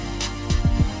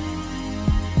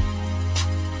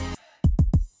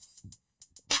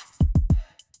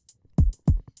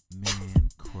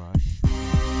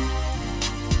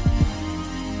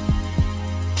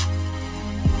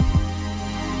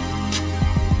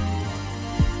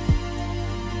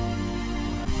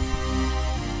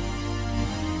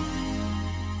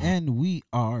And we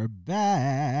are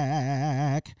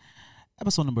back.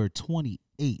 Episode number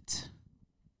 28.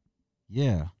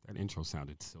 Yeah. That intro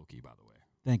sounded silky, by the way.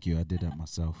 Thank you. I did that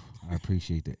myself. I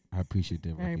appreciate it. I appreciate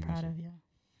that. Very proud of you.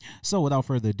 So without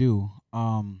further ado,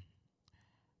 I'd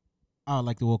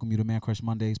like to welcome you to Man Crush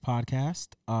Mondays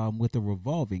podcast with a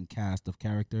revolving cast of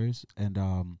characters and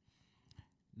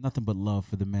nothing but love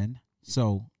for the men.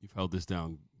 So you've held this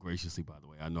down graciously, by the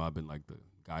way. I know I've been like the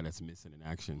guy that's missing in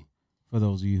action. For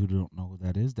those of you who don't know who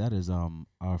that is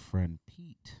our friend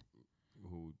Pete,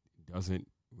 who doesn't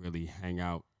really hang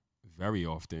out very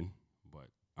often, but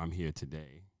I'm here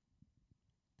today.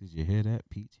 Did you hear that?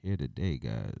 Pete's here today,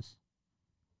 guys.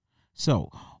 So,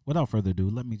 without further ado,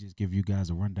 let me just give you guys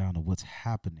a rundown of what's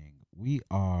happening. We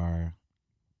are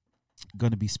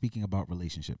going to be speaking about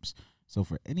relationships. So,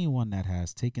 for anyone that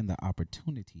has taken the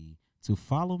opportunity to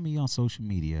follow me on social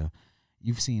media,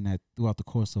 you've seen that throughout the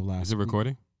course of last week. Is it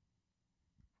recording?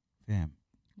 Fam.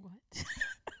 What?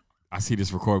 I see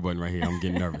this record button right here. I'm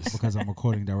getting nervous. Because I'm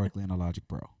recording directly on the Logic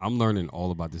Pro. I'm learning all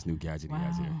about this new gadget he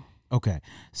has here. Okay.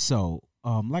 So,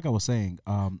 like I was saying,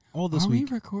 all this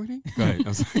week. Are we recording? Go ahead.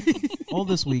 I'm sorry. All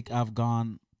this week, I've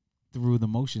gone through the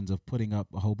motions of putting up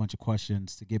a whole bunch of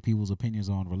questions to get people's opinions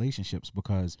on relationships,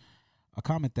 because a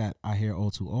comment that I hear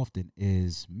all too often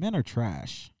is men are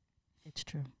trash. It's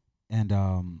true. And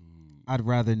I'd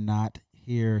rather not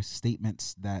hear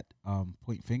statements that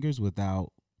point fingers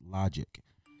without logic.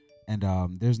 And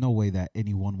there's no way that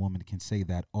any one woman can say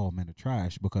that all men are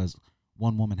trash, because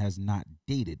one woman has not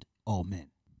dated all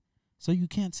men. So you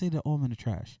can't say that all men are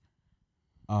trash.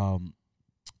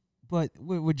 But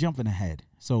we're jumping ahead.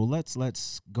 So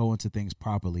let's go into things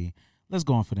properly. Let's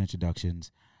go on for the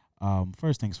introductions.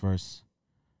 First things first.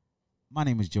 My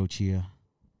name is Joe Chia,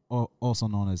 also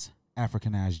known as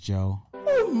African Ass Joe.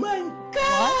 Oh my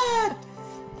God!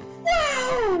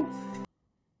 Wow!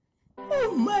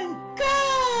 Oh my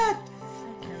God!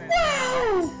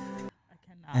 Wow! I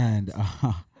cannot. And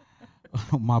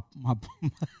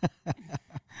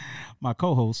my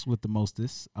co-host with the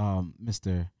mostest,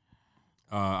 Mr.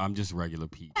 I'm just regular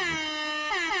Pete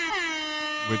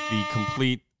with the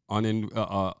complete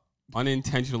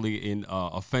unintentionally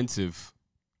offensive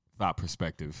thought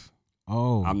perspective.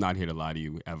 Oh, I'm not here to lie to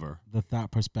you ever. The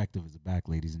thought perspective is back,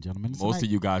 ladies and gentlemen. Most of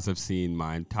you guys have seen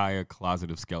my entire closet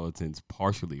of skeletons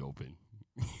partially open.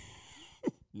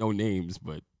 No names,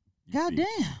 but goddamn.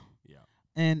 Yeah.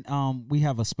 And we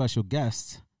have a special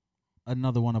guest,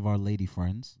 another one of our lady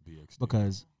friends, BXD.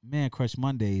 because Man Crush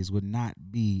Mondays would not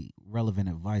be relevant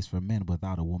advice for men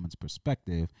without a woman's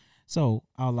perspective. So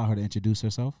I'll allow her to introduce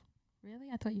herself. Really?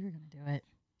 I thought you were going to do it.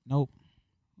 Nope.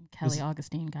 Kelly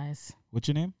Augustine, guys. What's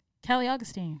your name? Kelly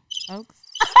Augustine, folks.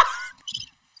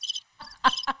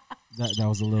 That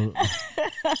was a little.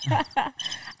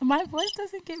 My voice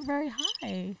doesn't get very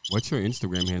high. What's your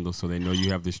Instagram handle so they know you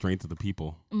have the strength of the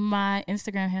people? My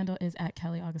Instagram handle is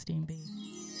 @KellyAugustineB.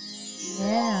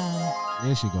 Yeah.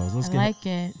 There she goes. Let's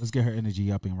get her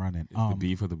energy up and running. Is the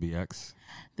B for the BX?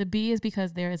 The B is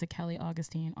because there is a Kelly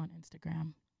Augustine on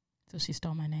Instagram. So she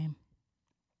stole my name.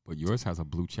 But yours has a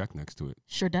blue check next to it.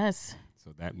 Sure does.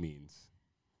 So that means?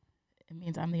 It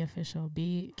means I'm the official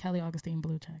B, Kelly Augustine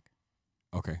blue check.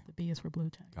 Okay. The B is for blue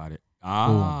check. Got it.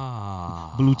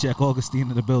 Blue check Augustine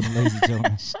in the building, ladies and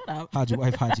gentlemen. Shut up. How'd your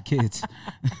wife, how'd your kids?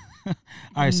 All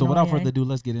right, so without further ado,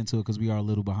 let's get into it because we are a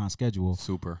little behind schedule.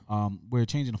 Super. We're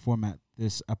changing the format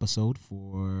this episode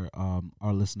for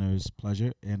our listeners'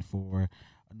 pleasure and for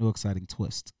a new exciting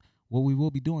twist. What we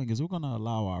will be doing is we're going to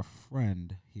allow our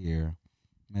friend here,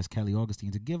 Ms. Kelly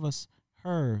Augustine, to give us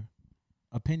her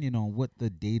opinion on what the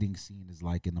dating scene is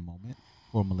like in the moment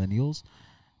for millennials.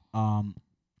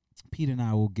 Pete and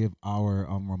I will give our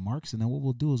remarks, and then what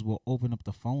we'll do is we'll open up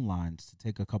the phone lines to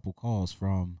take a couple calls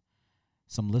from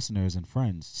some listeners and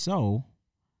friends. So,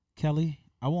 Kelly,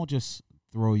 I won't just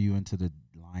throw you into the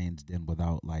lion's den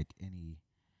without like any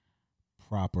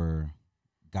proper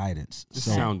guidance. Just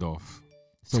so, sound off.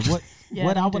 So what Yeah,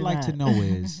 what I don't would do like to that. know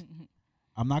is,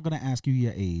 I'm not going to ask you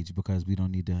your age because we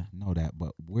don't need to know that,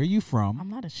 but where you from? I'm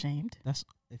not ashamed. That's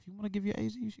if you want to give your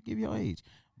age, you should give your age.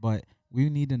 But we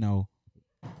need to know,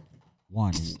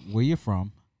 1, where you're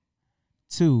from.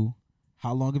 2,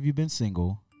 how long have you been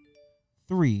single?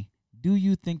 3, do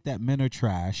you think that men are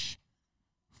trash?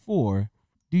 4,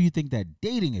 do you think that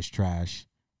dating is trash?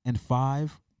 And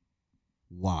 5,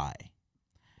 why?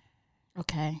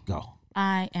 Okay. Go.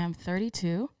 I am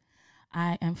 32.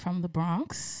 I am from the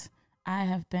Bronx. I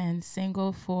have been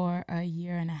single for a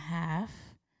year and a half.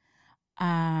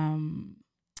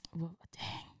 Well,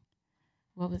 dang.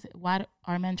 What was it? Why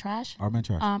are men trash? Are men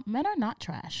trash? Men are not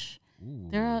trash. Ooh.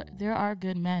 There are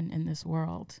good men in this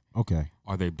world. Okay.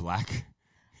 Are they black?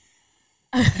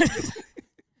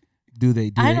 Do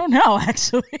they? I don't know,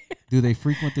 actually. Do they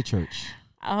frequent the church?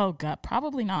 Oh God,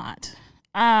 probably not.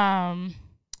 I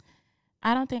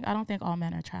don't think all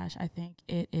men are trash. I think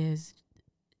it is.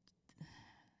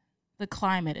 The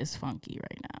climate is funky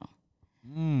right now.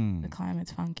 The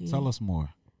climate's funky. Tell us more.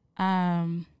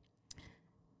 I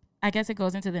guess it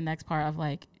goes into the next part of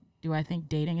like, do I think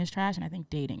dating is trash? And I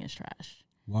think dating is trash.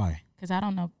 Why? Because I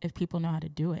don't know if people know how to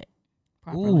do it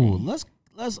properly. Ooh, let's.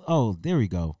 Oh, there we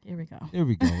go. Here we go. There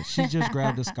we go. She just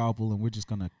grabbed a scalpel, and we're just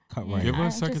gonna cut right. Give in. her a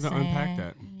I'm second just to unpack saying.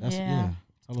 that. That's yeah.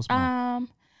 Tell us more.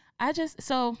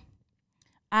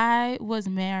 I was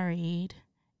married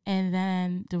and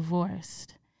then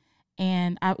divorced,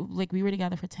 and we were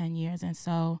together for 10 years, and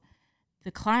so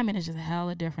the climate is just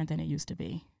hella different than it used to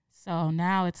be. So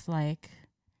now it's like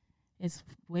it's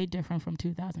way different from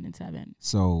 2007.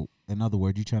 So, in other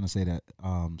words, you trying to say that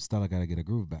Stella got to get a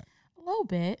groove back? A little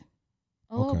bit.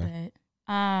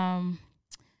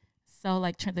 So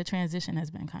like the transition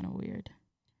has been kind of weird.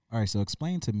 All right. So,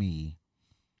 explain to me,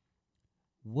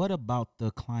 what about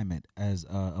the climate as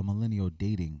a millennial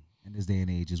dating in this day and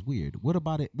age is weird? What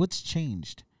about it? What's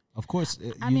changed? Of course,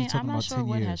 I'm talking not about sure 10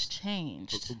 what years. has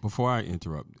changed. Before I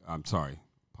interrupt, I'm sorry.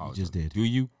 Apologize. just did. Do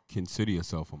you consider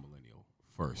yourself a millennial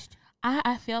first?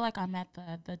 I feel like I'm at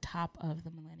the top of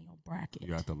the millennial bracket.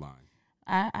 You're at the line.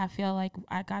 I feel like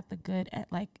I got the good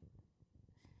at like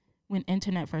when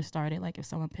internet first started, like if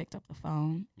someone picked up the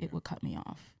phone, it would cut me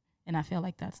off. And I feel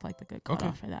like that's like the good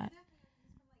cutoff for that.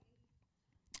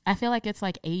 I feel like it's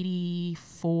like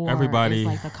 84. Everybody, is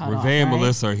like the cutoff, Reve and right?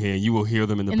 Melissa are here. You will hear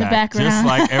them in the background. just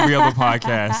like every other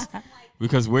podcast.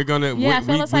 Because we're going to... Yeah, I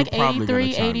feel it's like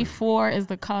 83, 84 is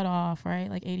the cutoff, right?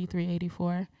 Like 83,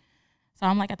 84. So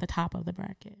I'm like at the top of the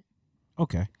bracket.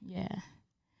 Okay. Yeah.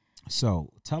 So,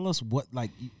 tell us what,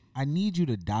 like, I need you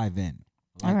to dive in.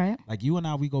 Like, All right. Like, you and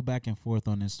I, we go back and forth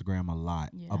on Instagram a lot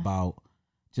about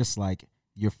just like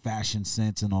your fashion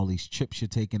sense and all these trips you're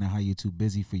taking and how you're too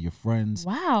busy for your friends.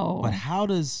 Wow. But how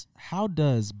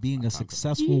does being a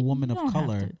successful woman you of don't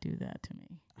color have to do that to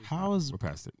me? We're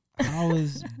past it. How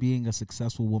is being a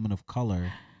successful woman of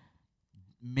color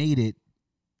made it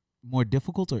more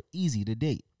difficult or easy to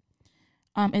date?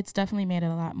 It's definitely made it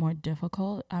a lot more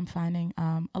difficult. I'm finding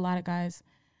a lot of guys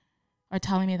are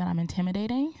telling me that I'm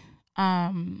intimidating.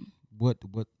 What?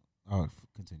 Oh,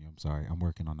 continue. I'm sorry. I'm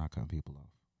working on not cutting people off.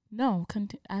 No,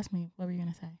 ask me. What were you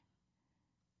gonna say?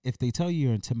 If they tell you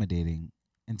you're intimidating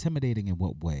in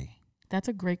what way? That's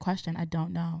a great question. I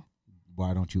don't know.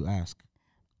 Why don't you ask?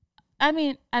 I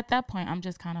mean, at that point, I'm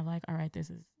just kind of like, all right, this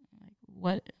is like,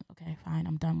 what? Okay, fine.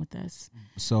 I'm done with this.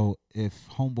 So if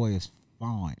homeboy is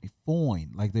fine,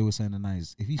 like they were saying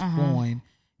tonight, if he's fine,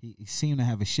 he seemed to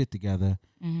have his shit together,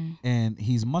 and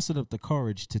he's mustered up the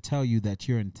courage to tell you that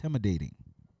you're intimidating.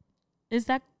 Is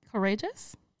that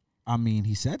courageous? I mean,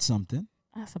 he said something.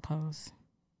 I suppose.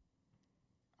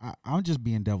 I'm just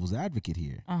being devil's advocate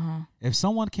here. If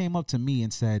someone came up to me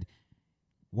and said,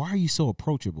 "Why are you so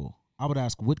approachable?" I would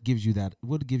ask, "What gives you that?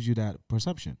 What gives you that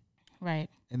perception?"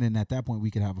 Right. And then at that point, we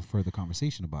could have a further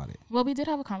conversation about it. Well, we did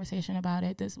have a conversation about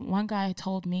it. This one guy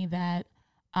told me that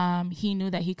he knew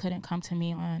that he couldn't come to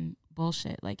me on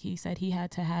bullshit. Like he said he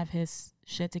had to have his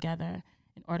shit together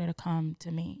in order to come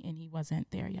to me, and he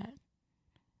wasn't there yet.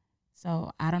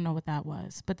 So I don't know what that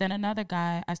was. But then another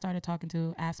guy I started talking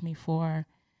to asked me for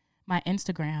my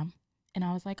Instagram, and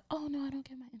I was like, "Oh no, I don't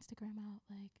get my Instagram out."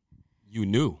 Like you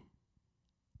knew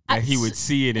that he would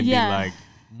see it and be like,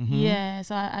 yeah.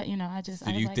 So I just. So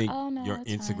I do was you like, think oh, no, your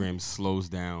it's Instagram fine. slows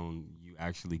down you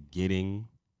actually getting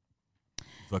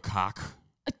the cock?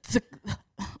 Okay.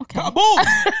 Kaboom!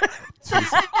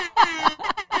 Face it.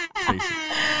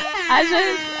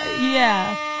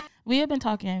 Yeah. We had been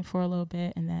talking for a little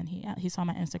bit, and then he saw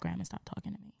my Instagram and stopped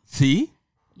talking to me. See?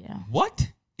 Yeah.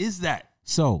 What is that?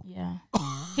 So Yeah.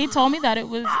 He told me that it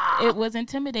was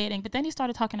intimidating, but then he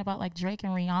started talking about like Drake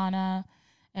and Rihanna,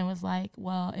 and was like,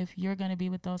 "Well, if you're gonna be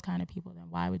with those kind of people, then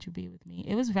why would you be with me?"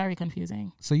 It was very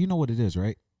confusing. So you know what it is,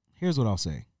 right? Here's what I'll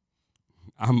say.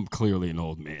 I'm clearly an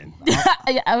old man.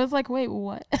 I was like, "Wait,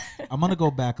 what?" I'm going to go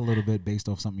back a little bit based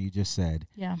off something you just said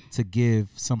Yeah. to give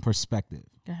some perspective.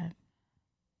 Go ahead.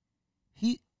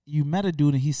 You met a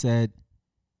dude and he said,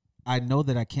 "I know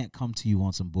that I can't come to you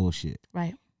on some bullshit."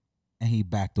 Right. And he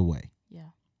backed away.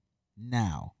 Yeah.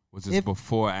 Now, Was this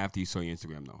before or after you saw your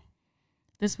Instagram, though?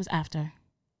 This was after.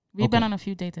 We've been on a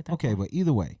few dates at that okay, point. but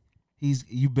either way,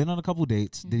 you've been on a couple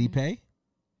dates. Did he pay?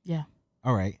 Yeah.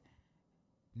 All right.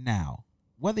 Now,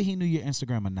 whether he knew your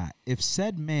Instagram or not, if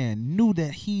said man knew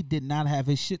that he did not have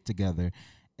his shit together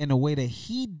in a way that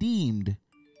he deemed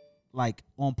like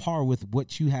on par with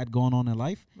what you had going on in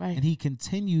life. Right. And he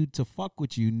continued to fuck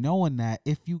with you knowing that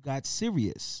if you got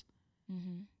serious,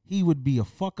 Mm-hmm. he would be a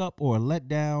fuck up or a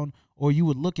letdown, or you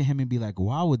would look at him and be like,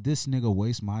 why would this nigga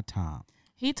waste my time?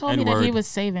 He told me that he N-word. was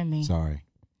saving me. Sorry.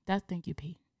 Thank you,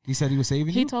 Pete. He said he was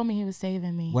saving He you? told me he was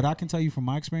saving me. What I can tell you from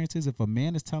my experience is if a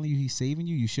man is telling you he's saving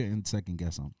you, you shouldn't second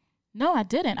guess him. No, I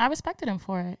didn't. I respected him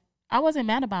for it. I wasn't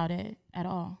mad about it at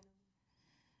all.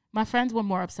 My friends were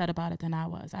more upset about it than I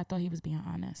was. I thought he was being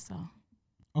honest. So,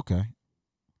 Okay.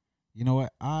 You know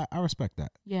what? I respect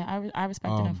that. yeah, I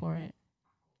respected him for it.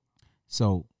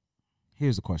 So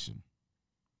here's the question.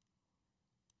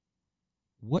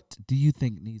 What do you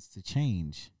think needs to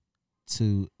change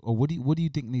or what do you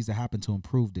think needs to happen to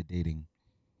improve the dating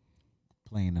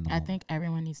playing in the I moment? think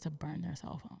everyone needs to burn their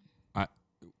cell phone.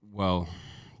 Well,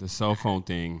 the cell phone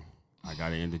thing, I got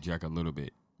to interject a little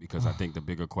bit because I think the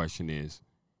bigger question is,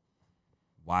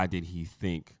 why did he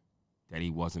think that he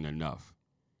wasn't enough?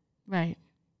 Right.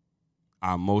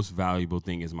 Our most valuable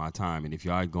thing is my time. And if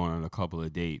you had gone on a couple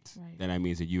of dates, Right. then that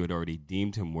means that you had already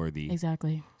deemed him worthy.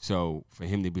 Exactly. So for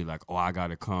him to be like, oh, I got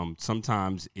to come.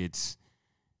 Sometimes it's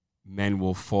men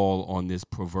will fall on this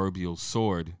proverbial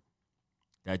sword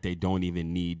that they don't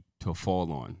even need to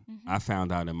fall on. Mm-hmm. I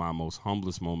found out in my most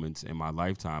humblest moments in my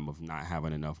lifetime of not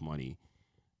having enough money.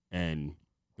 And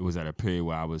it was at a period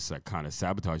where I was like kind of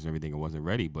sabotaging everything. I wasn't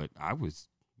ready, but I was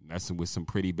messing with some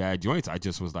pretty bad joints. I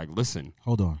just was like, listen,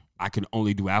 Hold on. I can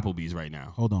only do Applebee's right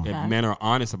now. Hold on. If Fact. men are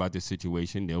honest about this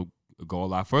situation, they'll go a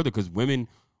lot further because women,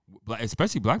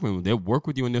 especially black women, they'll work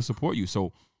with you and they'll support you.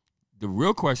 So the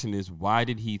real question is, why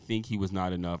did he think he was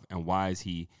not enough? And why is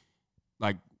he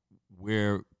like,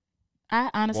 where? I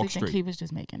honestly Walk think straight. he was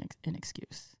just making an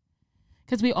excuse.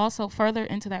 Because we also, further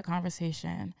into that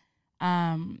conversation,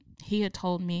 he had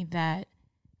told me that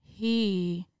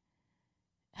he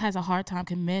has a hard time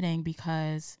committing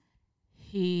because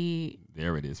he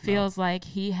There it is. Mel. feels like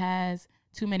he has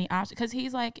too many options. Because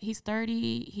he's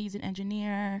 30, he's an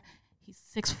engineer, he's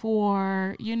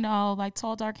 6'4", like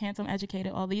tall, dark, handsome,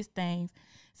 educated, all these things.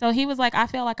 So he was like, I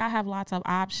feel like I have lots of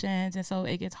options, and so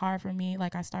it gets hard for me.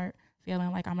 Like I start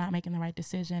feeling like I'm not making the right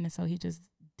decision, and so he just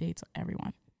dates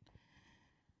everyone.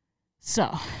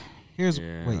 So Here's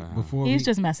Yeah. wait, before he's we,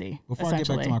 just messy. before I get back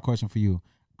essentially. to my question for you,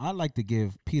 I'd like to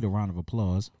give Pete a round of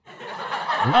applause.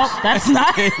 Oh, that's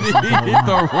not. He hit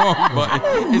the wrong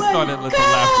button. It started with the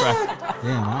laugh track.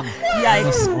 Damn, I'm Yikes.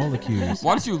 missing all the cues.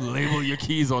 Why don't you label your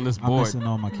keys on this I'm board? missing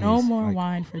all my keys. No more Like,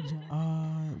 wine for Joe.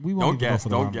 We Don't won't even go guess, for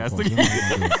the don't round of guess. applause. We're not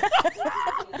gonna do it.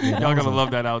 Yeah, that Y'all was gonna a-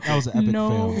 love that out That there. was an epic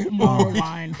No fail. more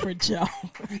wine for Joe.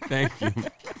 Thank you.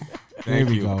 There Thank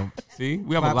we you. go. See,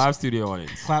 we have a Claps. live studio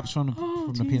audience. Claps from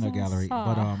the peanut Jesus. gallery.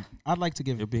 But I'd like to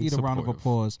give You're being Pete a round of supportive.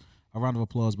 applause. A round of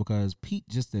applause because Pete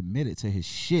just admitted to his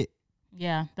shit.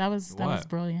 Yeah, that was What?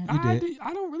 brilliant. You I did.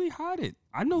 don't really hide it.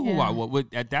 I know who Yeah. I was.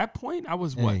 At that point, I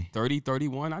was what, Hey. 30,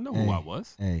 31? I know who Hey. I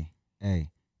was.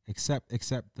 Hey, accept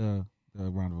the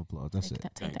round of applause. That's Take, it.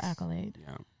 take the Thanks. accolade.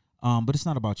 Yeah. But it's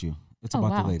not about you. It's Oh,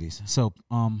 about wow. the ladies. So,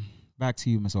 back to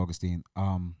you, Miss Augustine.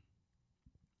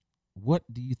 What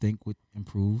do you think would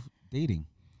improve dating?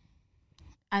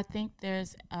 I think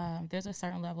there's a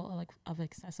certain level of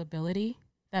accessibility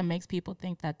that makes people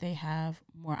think that they have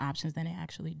more options than they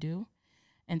actually do.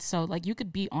 And so, like, you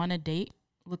could be on a date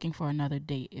looking for another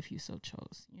date if you so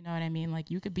chose. You know what I mean?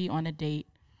 Like, you could be on a date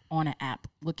on an app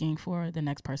looking for the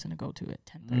next person to go to at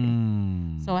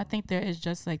 10:30. So I think there is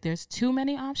just like there's too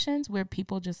many options where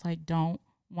people just like don't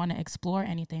want to explore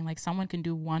anything. Like someone can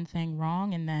do one thing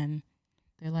wrong and then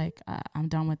they're like, I'm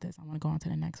done with this. I want to go on to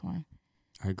the next one.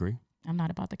 I agree. I'm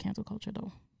not about the cancel culture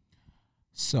though.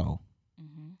 So,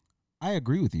 Mm-hmm. I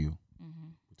agree with you. Mm-hmm.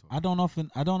 I don't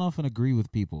often agree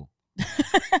with people.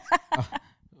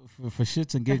 For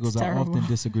shits and giggles, That's I often terrible.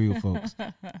 disagree with folks.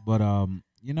 But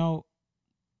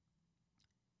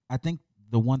I think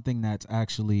the one thing that's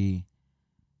actually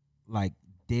like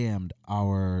damned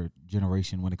our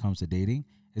generation when it comes to dating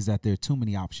is that there are too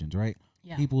many options, right?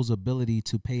 Yeah. People's ability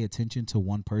to pay attention to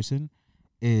one person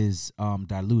is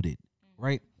diluted,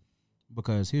 right?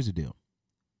 Because here's the deal.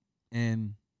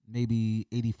 In maybe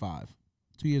 85,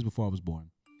 2 years before I was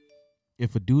born,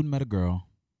 if a dude met a girl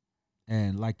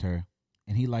and liked her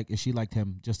and she liked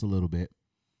him just a little bit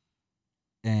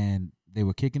and they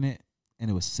were kicking it and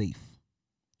it was safe,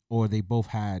 or they both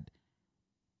had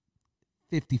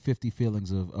 50-50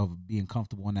 feelings of being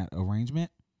comfortable in that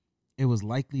arrangement, it was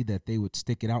likely that they would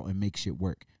stick it out and make shit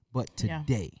work. But Yeah.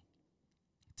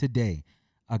 today,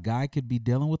 a guy could be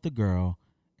dealing with a girl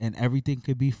and everything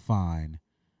could be fine,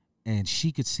 and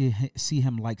she could see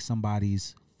him like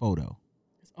somebody's photo.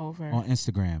 over on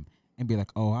Instagram and be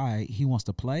like, oh, all right, he wants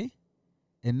to play.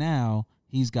 And now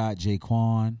he's got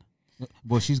Jaquan.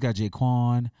 Well, she's got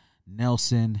Jaquan,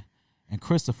 Nelson, and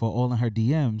Christopher all in her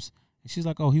DMs. And she's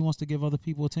like, oh, he wants to give other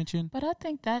people attention. But I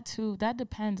think that too, that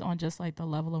depends on just like the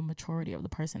level of maturity of the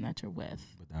person that you're with.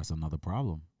 But that's another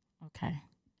problem. Okay.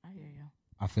 I hear you.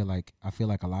 I feel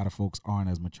like a lot of folks aren't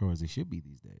as mature as they should be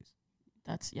these days.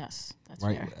 That's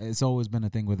right. fair. It's always been a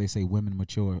thing where they say women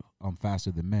mature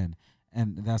faster than men,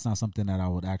 and that's not something that I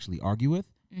would actually argue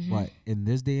with. Mm-hmm. But in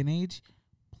this day and age,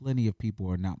 plenty of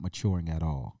people are not maturing at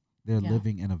all. They're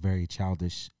living in a very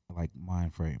childish like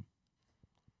mind frame.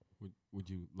 Would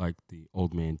you like the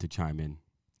old man to chime in?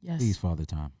 Yes. Please, Father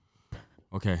Time.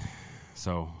 Okay,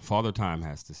 so Father Time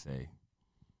has to say,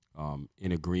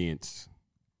 in agreement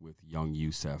with young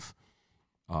Yusef,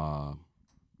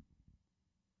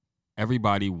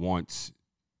 everybody wants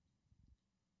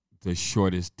the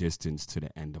shortest distance to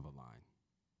the end of a line.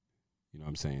 You know what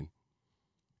I'm saying?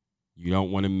 You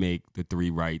don't want to make the 3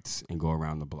 rights and go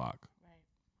around the block. Right.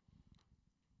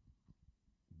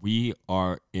 We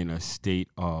are in a state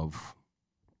of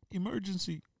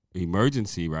emergency,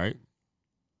 right?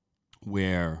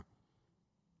 Where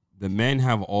the men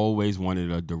have always wanted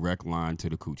a direct line to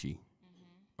the coochie.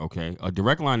 Mm-hmm. Okay? A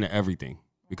direct line to everything.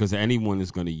 Because anyone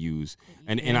is going to use,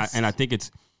 and I think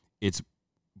it's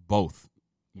both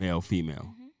male,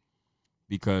 female,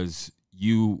 because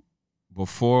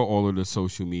before all of the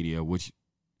social media, which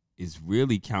is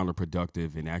really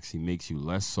counterproductive and actually makes you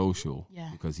less social,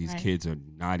 because these kids are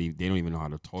they don't even know how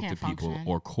to talk to people function.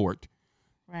 or court.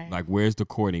 Right. Like, where's the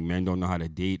courting? Men don't know how to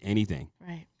date anything.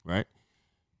 Right.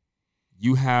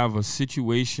 You have a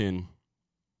situation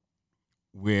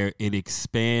where it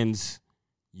expands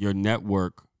your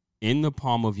network in the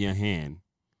palm of your hand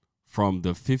from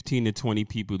the 15 to 20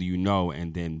 people you know,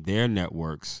 and then their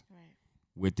networks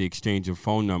with the exchange of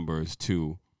phone numbers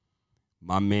to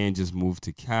my man just moved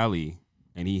to Cali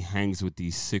and he hangs with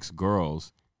these 6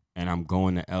 girls and I'm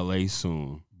going to LA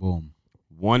soon. Boom.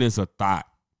 One is a thought.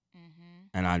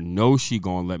 And I know she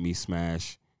gonna let me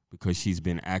smash because she's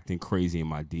been acting crazy in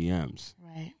my DMs.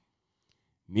 Right.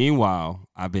 Meanwhile,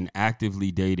 I've been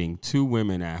actively dating 2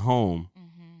 women at home.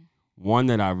 One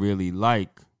that I really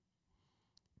like,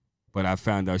 but I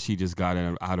found out she just got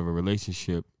out of a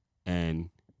relationship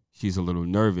and she's a little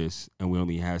nervous and we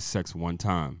only had sex one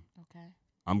time. Okay.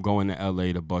 I'm going to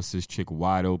LA to bust this chick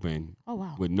wide open. Oh,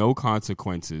 wow. With no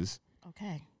consequences.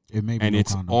 Okay. It may be and no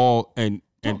it's condom. all and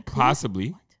Don't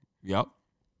possibly, what? yep.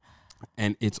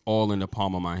 And it's all in the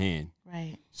palm of my hand.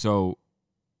 Right. So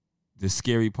the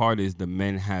scary part is the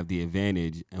men have the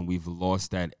advantage and we've lost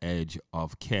that edge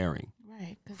of caring.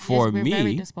 Right. For we're me,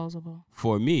 very disposable.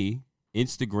 For me,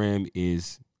 Instagram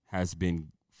has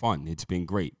been fun. It's been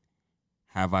great.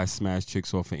 Have I smashed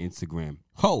chicks off of Instagram?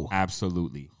 Oh,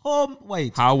 absolutely.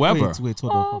 Wait. However, wait,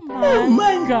 hold on. Oh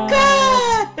my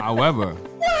God. However,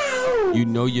 you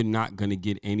know you're not going to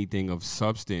get anything of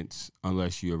substance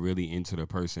unless you're really into the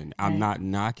person. I'm not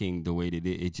knocking the way that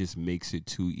it just makes it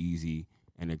too easy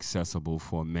and accessible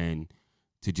for men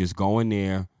to just go in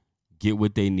there, get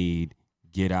what they need,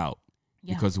 get out.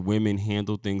 Yeah. Because women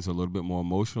handle things a little bit more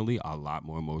emotionally, a lot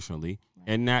more emotionally,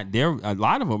 and a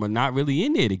lot of them are not really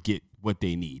in there to get what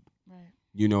they need. Right.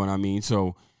 You know what I mean?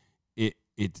 So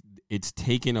it's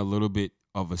taken a little bit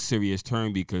of a serious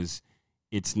turn because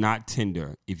it's not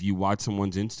Tinder. If you watch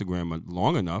someone's Instagram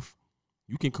long enough,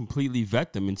 you can completely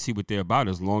vet them and see what they're about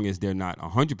as long as they're not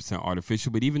 100%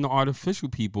 artificial. But even the artificial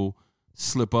people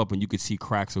slip up and you could see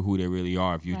cracks of who they really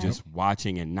are if you're just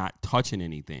watching and not touching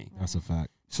anything. That's a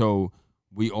fact. So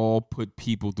we all put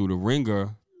people through the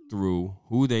ringer through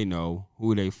who they know,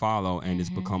 who they follow, and it's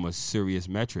become a serious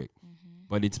metric.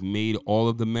 But it's made all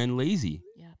of the men lazy.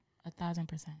 Yeah,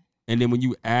 1,000%. And then when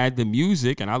you add the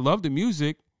music, and I love the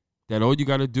music, that all you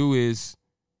got to do is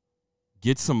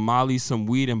get some Molly, some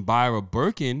weed, and buy her a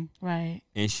Birkin. Right.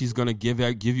 And she's going to give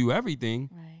you everything.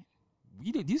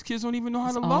 Right. These kids don't even know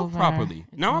how to love properly.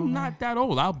 Now, I'm not that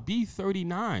old. I'll be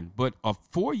 39. But a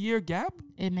 4-year gap?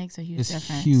 It makes a huge difference.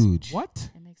 It's huge. What?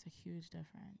 It makes a huge difference.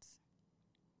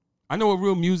 I know what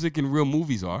real music and real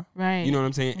movies are. Right. You know what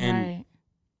I'm saying? And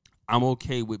I'm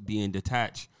okay with being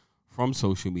detached from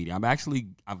social media.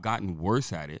 I've gotten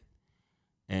worse at it.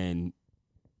 And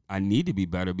I need to be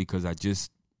better because I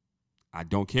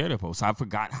don't care to post. I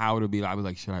forgot how to be. I was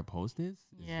like, should I post this?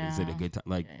 Yeah. Is it a good time?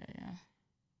 Like, yeah.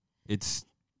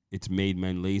 It's made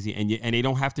men lazy, and they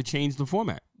don't have to change the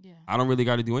format. Yeah. I don't really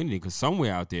got to do anything because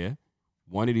somewhere out there,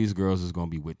 one of these girls is going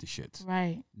to be with the shits.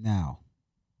 Right. Now,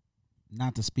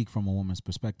 not to speak from a woman's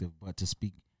perspective, but to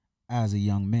speak as a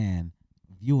young man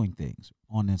viewing things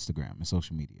on Instagram and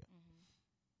social media.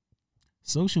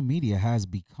 social media has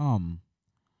become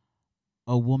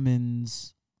a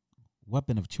woman's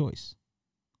weapon of choice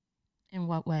In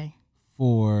what way?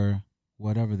 for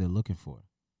whatever they're looking for.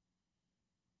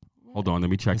 Hold on, let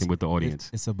me check in with the It- audience.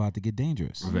 It's about to get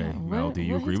dangerous. Vay, Mel, do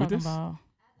you what he agree with talking this? about?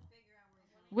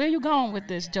 Where you going with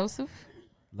this, Joseph?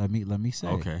 Let me say.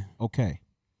 Okay.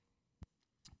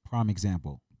 Prime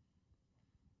example.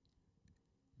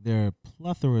 There are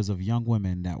plethoras of young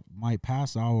women that might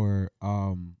pass our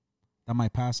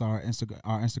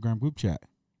Instagram group chat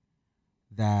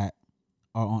that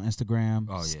are on Instagram.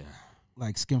 Oh yeah,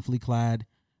 Like skinfully clad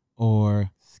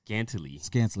or scantily.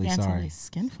 scantily. Sorry,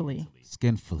 Skinfully.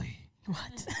 skinfully.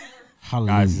 What?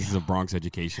 Hallelujah. Guys, this is a Bronx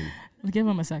education. Give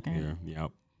him a second. Yeah,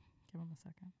 yep. Give him a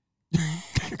second.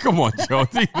 Come on,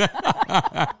 Josie.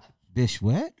 Bish,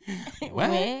 what? What?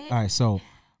 All right, so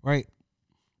right,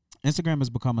 Instagram has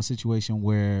become a situation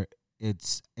where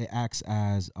it acts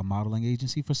as a modeling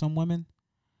agency for some women.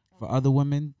 For other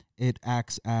women, it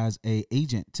acts as a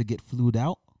agent to get flued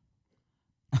out.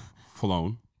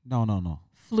 Flown. No.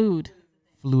 Flued.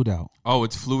 Flued out. Oh,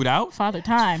 it's flued out. Father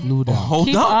time. Flued out. Hold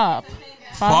Keep up. up.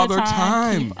 Father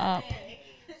time. Keep up.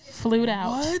 Flued out.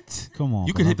 What? Come on.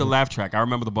 You can hit the beloved. laugh track. I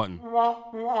remember the button.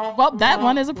 Well, that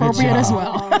one is appropriate as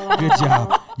well. Good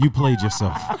job. You played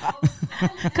yourself.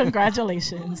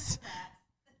 Congratulations.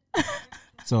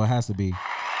 So it has to be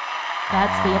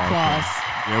That's the applause.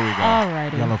 There we go.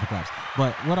 Alrighty. yellow for claps.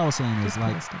 But what I was saying is Just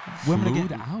like put a sticker.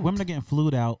 women are getting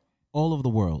flued out all over the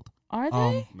world. Are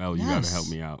they? Mel, you Yes. gotta help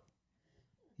me out.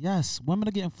 Yes, women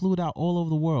are getting flued out all over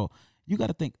the world. You got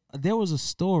to think. There was a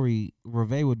story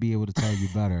Reve would be able to tell you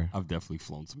better. I've definitely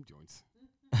flown some joints.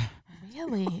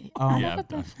 Really? Um, I Yeah, never I've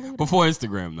been done. flued Before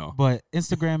Instagram, though. But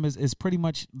Instagram is pretty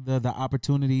much the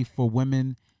opportunity for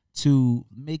women to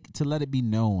let it be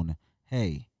known.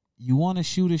 Hey, you want to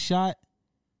shoot a shot?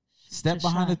 Step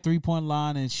your behind shot. the 3-point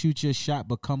line and shoot your shot.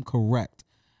 Become correct.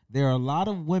 There are a lot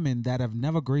of women that have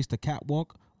never graced a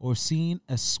catwalk or seen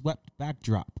a swept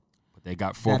backdrop. But they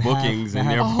got 4 That have- bookings that in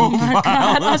their have- Oh my profile.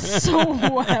 God, I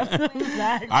swept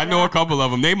back. I know a couple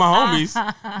of them. They my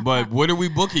homies. But what are we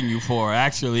booking you for,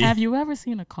 actually? Have you ever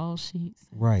seen a call sheet?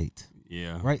 Right.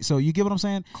 Yeah. Right. So you get what I'm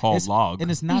saying? Call It's- log.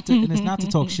 And it's not to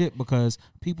talk shit, because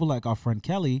people like our friend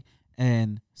Kelly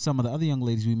and some of the other young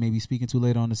ladies we may be speaking to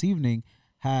later on this evening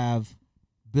have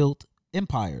built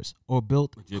empires or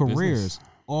built Legit careers business.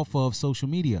 off of social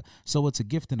media. So it's a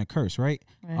gift and a curse, right?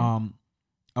 Right.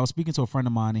 I was speaking to a friend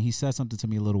of mine and he said something to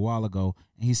me a little while ago,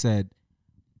 and he said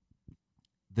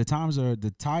the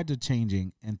tides are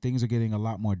changing and things are getting a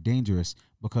lot more dangerous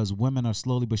because women are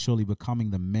slowly but surely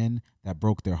becoming the men that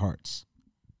broke their hearts.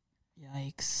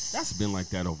 Yikes. That's been like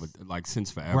that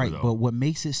since forever, Right, though. but what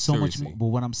makes it so much Seriously. more, but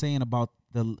what I'm saying about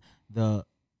the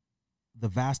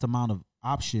vast amount of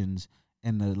options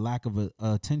and the lack of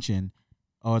attention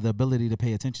or the ability to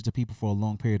pay attention to people for a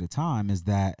long period of time is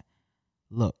that,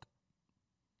 look,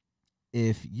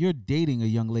 if you're dating a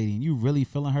young lady and you really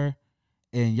feeling her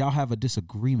and y'all have a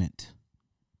disagreement,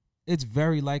 it's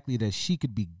very likely that she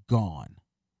could be gone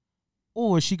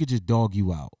or she could just dog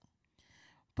you out.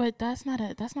 But that's not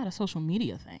a social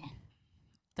media thing.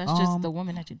 That's just the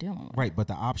woman that you're dealing with. Right, but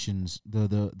the options,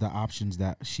 the options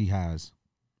that she has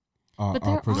are But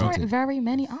there presented. aren't very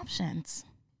many options.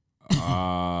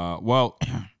 Well,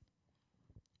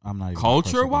 I'm not even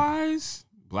culture-wise,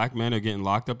 black men are getting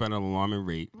locked up at an alarming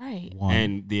rate. Right. One.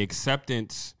 And the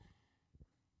acceptance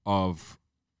of,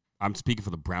 I'm speaking for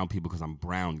the brown people because I'm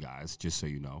brown, guys, just so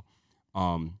you know.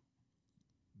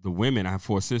 The women, I have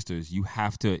 4 sisters, you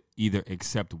have to either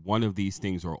accept one of these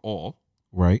things or all.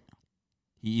 Right.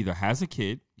 He either has a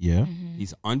kid, Yeah. Mm-hmm.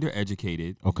 he's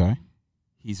undereducated, Okay.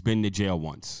 he's been to jail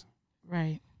once.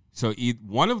 Right. So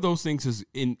one of those things is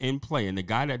in play, and the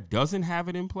guy that doesn't have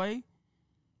it in play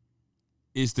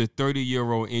is the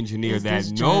 30-year-old engineer Is that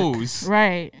this jerk. knows,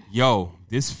 Right. yo,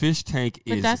 this fish tank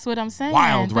But is that's what I'm saying.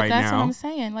 wild but right that's now. what I'm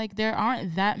saying. Like, there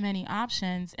aren't that many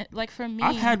options. Like, for me,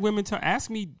 I've had women to ask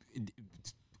me,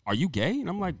 "Are you gay?" And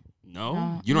I'm like, "No,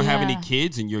 No. you don't have any Yeah.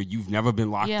 kids, and you've never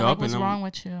been locked yeah, up." like, what's and I'm, wrong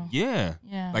with you? Yeah,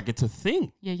 Yeah. like it's a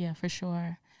thing. Yeah, for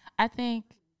sure. I think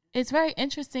it's very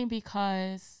interesting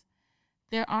because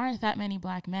there aren't that many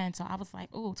black men. So I was like,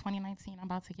 oh, 2019, I'm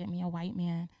about to get me a white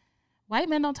man. White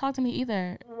men don't talk to me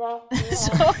either.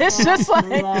 So it's just like,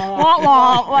 womp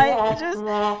womp. Like, just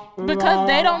because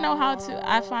they don't know how to.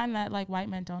 I find that, like, white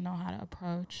men don't know how to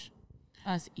approach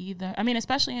us either. I mean,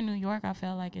 especially in New York, I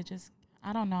feel like it just,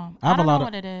 I don't know. I don't know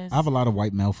what it is. I have a lot of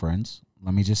white male friends.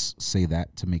 Let me just say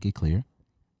that to make it clear.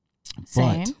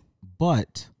 Same.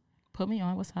 But Put me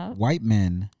on. What's up? white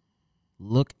men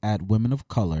look at women of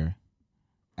color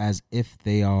as if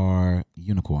they are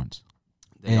unicorns.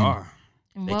 They are.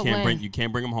 In They what can't way? bring you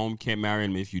can't bring them home. Can't marry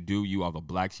them. If you do, you are the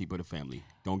black sheep of the family.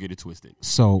 Don't get it twisted.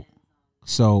 So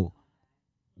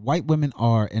white women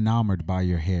are enamored by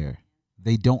your hair.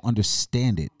 They don't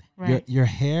understand it. Right. Your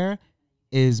hair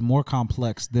is more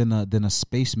complex than a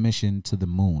space mission to the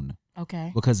moon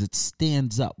Okay. because it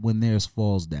stands up when theirs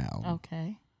falls down.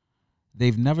 Okay.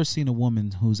 They've never seen a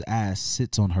woman whose ass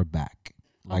sits on her back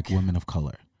like Okay. women of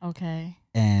color. Okay.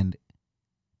 And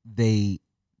they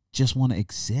just want to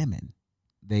examine.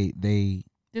 They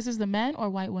This is the men or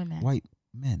white women? white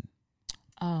men.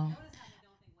 Oh.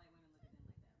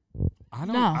 I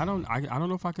No. don't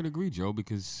know if I could agree, Joe,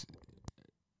 because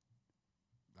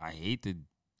I hate to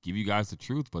give you guys the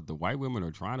truth, but the white women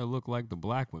are trying to look like the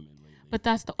black women lately. But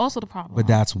that's also the problem. But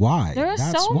that's why. there are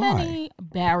That's so why. many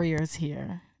barriers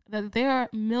here. That there are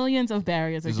millions of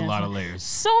barriers There's a against lot me. of layers.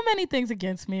 So many things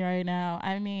against me right now.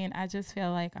 I mean, I just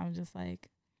feel like I'm just like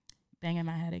banging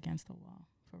my head against the wall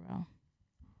for real.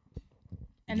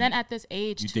 And then at this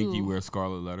age You too. think you wear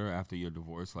scarlet letter after your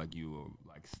divorce, like you were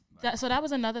like So that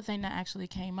was another thing that actually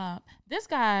came up. This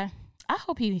guy, I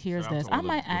hope he hears Shout out this. to all I the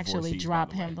might actually divorcees, drop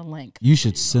by the him way. the link. You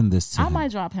should send this to I him.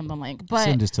 might drop him the link. But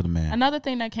Send this to the man. another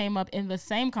thing that came up in the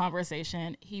same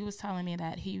conversation, he was telling me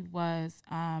that he was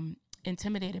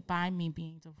intimidated by me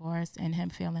being divorced and him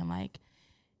feeling like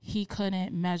he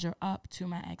couldn't measure up to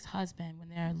my ex-husband when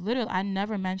they're literally, I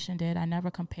never mentioned it. I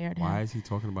never compared him. why is he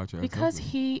talking about your Because ex-husband?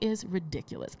 he is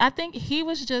ridiculous. I think he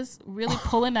was just really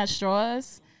pulling at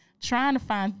straws, trying to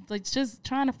find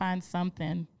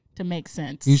something to make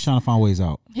sense. He's trying to find ways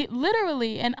out. He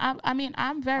literally, and I mean,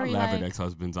 I'm I very laugh like, at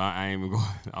ex-husbands. I ain't even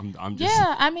going. I'm just.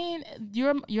 yeah. I mean,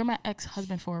 you're my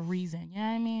ex-husband for a reason. You know what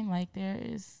I mean? Like there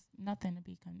is nothing to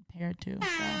be compared to.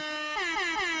 So.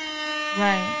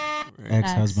 Right.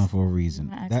 Ex-husband for a reason.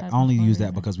 My That I ex-husband only for a use that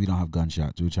reason. because we don't have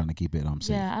gunshots. We're trying to keep it safe.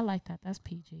 Yeah, I like that. That's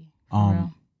PG. For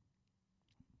Um,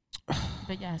 real.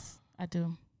 But yes, I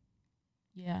do.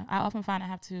 Yeah, I often find I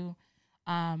have to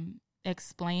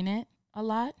explain it a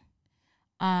lot.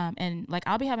 And like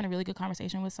I'll be having a really good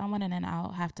conversation with someone, and then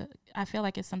I feel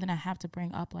like it's something I have to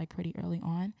bring up like pretty early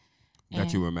on. That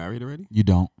And you were married already? You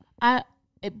don't.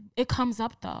 it comes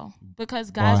up though,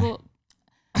 because guys Why? will.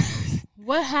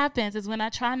 What happens is when I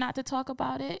try not to talk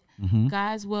about it, Mm-hmm.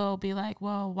 guys will be like,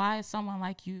 "Well, why is someone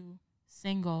like you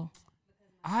single?"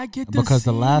 I get Because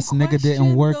the last nigga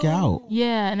didn't work out.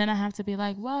 Yeah, and then I have to be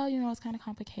like, well, it's kind of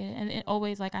complicated. And it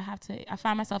always like I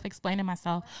find myself explaining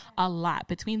myself a lot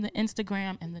between the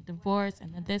Instagram and the divorce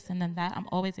and the this and then that. I'm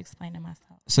always explaining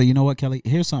myself. So you know what, Kelly?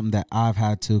 Here's something that I've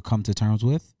had to come to terms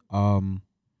with. I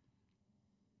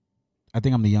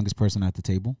think I'm the youngest person at the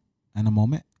table in a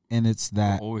moment, and it's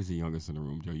that Always the youngest in the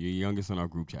room, Joe. You're the youngest in our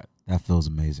group chat. that feels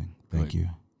amazing. Thank Good.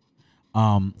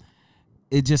 you.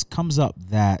 It just comes up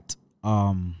that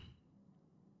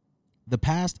the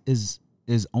past is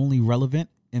only relevant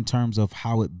in terms of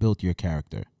how it built your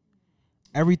character.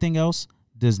 Everything else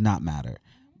does not matter.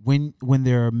 When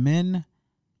there are men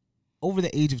over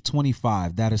the age of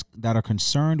 25 that are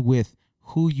concerned with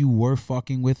who you were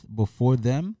fucking with before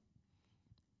them,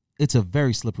 it's a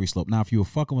very slippery slope. Now, if you were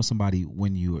fucking with somebody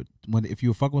when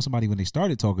they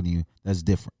started talking to you, that's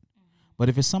different. But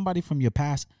if it's somebody from your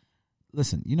past,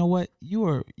 listen, you know what? You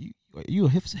a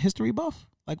history buff?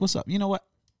 Like, what's up? You know what?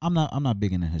 I'm not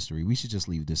big into history. We should just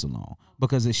leave this alone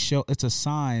because it's a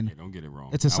sign. Hey, don't get it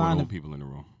wrong. It's a Not with sign old of- people in the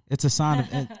room. It's a sign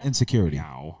of insecurity.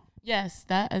 Now. Yes,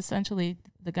 that essentially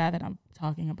the guy that I'm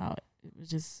talking about was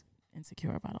just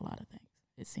insecure about a lot of things.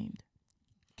 It seemed.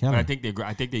 Kelly, But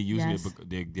I think they're using Yes.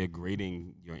 it. They're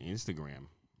grading your Instagram.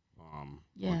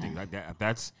 Yeah. Or things like that.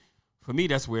 That's for me.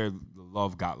 That's where the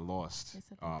love got lost. It's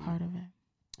a big part of it.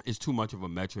 It's too much of a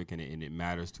metric, and it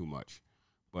matters too much.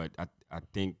 But I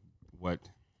think let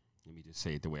me just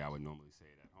say it the way I would normally say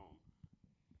it at home.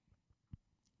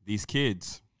 These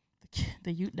kids,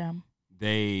 The youth them.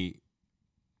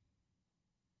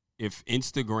 if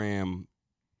Instagram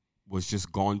was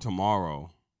just gone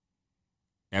tomorrow,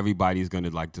 everybody's going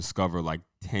to like discover like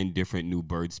 10 different new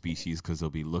bird species because they'll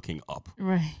be looking up.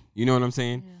 Right. You know what I'm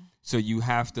saying? Yeah. So you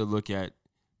have to look at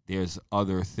there's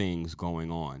other things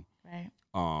going on. Right.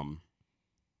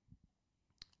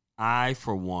 I,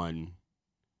 for one,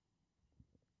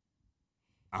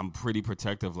 I'm pretty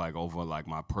protective, like over like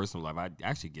my personal life. I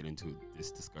actually get into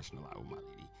this discussion a lot with my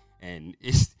lady, and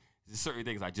it's there's certain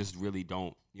things I just really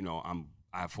don't.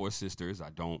 I have 4 sisters. I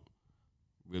don't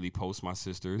really post my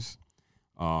sisters.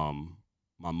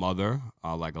 My mother,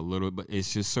 like a little, but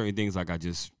it's just certain things like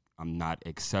I'm not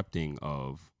accepting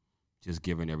of just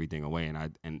giving everything away,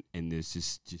 and there's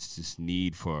just this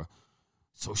need for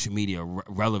social media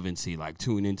relevancy, like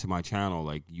tune into my channel,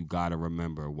 like you got to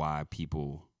remember why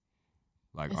people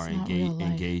like are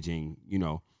engaging, you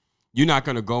know. You're not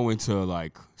going to go into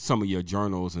like some of your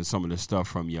journals and some of the stuff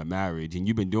from your marriage, and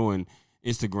you've been doing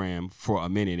Instagram for a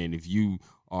minute, and if you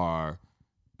are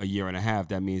a year and a half,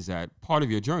 that means that part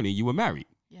of your journey you were married.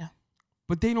 Yeah.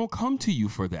 But they don't come to you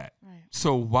for that. Right.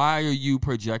 So why are you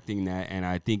projecting that? And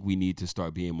I think we need to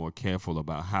start being more careful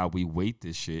about how we weight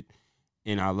this shit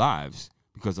in our lives,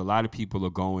 because a lot of people are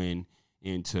going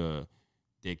into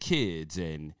their kids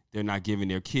and they're not giving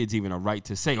their kids even a right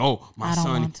to say, oh, my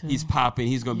son, he's popping,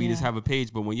 he's going to be this, have a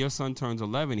page. But when your son turns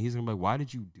 11, he's going to be like, why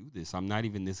did you do this? I'm not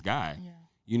even this guy. Yeah.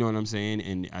 You know what I'm saying?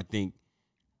 And I think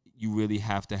you really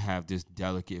have to have this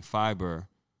delicate fiber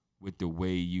with the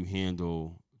way you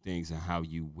handle things and how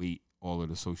you weight all of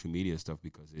the social media stuff,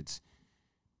 because it's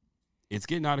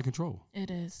getting out of control.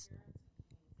 It is.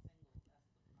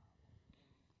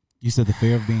 You said the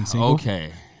fear of being single?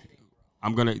 Okay.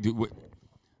 I'm going to do what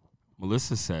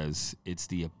Melissa says. It's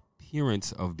the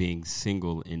appearance of being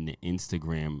single in the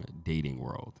Instagram dating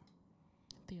world.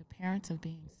 The appearance of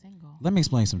being single. Let me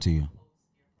explain something to you.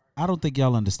 I don't think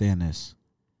y'all understand this.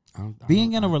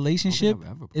 Being in a relationship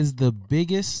is the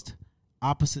biggest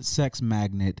opposite sex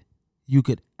magnet you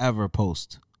could ever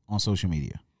post on social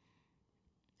media.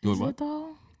 Doing Is what? it though?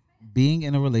 Being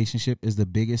in a relationship is the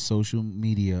biggest social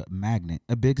media magnet,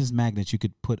 a biggest magnet you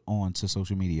could put on to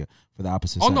social media for the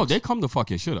opposite sex. Oh, no, they come to fuck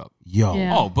your shit up. Yo.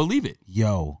 Yeah. Oh, believe it.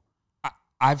 Yo.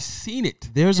 I've seen it.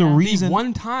 There's a Yeah. reason. The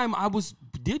one time I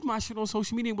did my shit on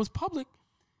social media and was public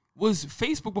was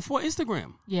Facebook before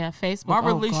Instagram. Yeah, Facebook. My Oh,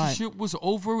 relationship was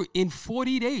over in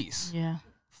 40 days. God. Yeah.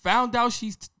 Found out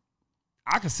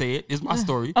I can say it. It's my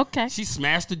story. Okay. She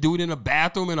smashed a dude in a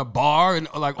bathroom in a bar and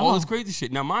like all this Oh. crazy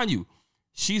shit. Now, mind you,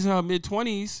 she's in her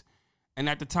mid-20s, and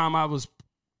at the time I was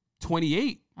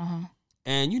 28. Uh-huh.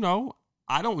 And, you know,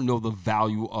 I don't know the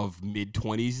value of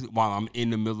mid-20s while I'm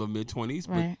in the middle of mid-20s.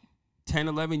 Right. But 10,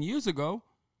 11 years ago,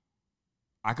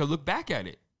 I could look back at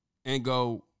it and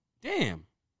go, damn,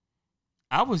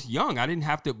 I was young. I didn't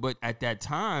have to, but at that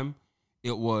time,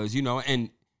 it was, you know,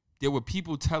 and there were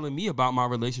people telling me about my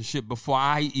relationship before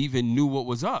I even knew what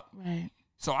was up. Right.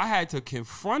 So I had to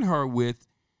confront her with,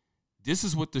 this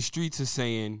is what the streets are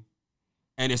saying,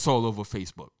 and it's all over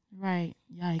Facebook. Right.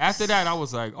 Yikes. After that, I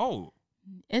was like, oh,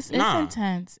 It's nah.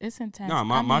 intense. It's intense. no, I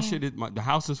my mean, shit is, the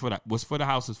house is for the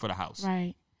house is for the house.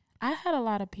 Right. I had a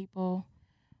lot of people,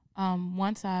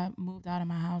 once I moved out of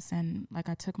my house and like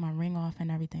I took my ring off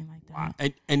and everything like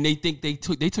that. And they think they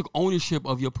took ownership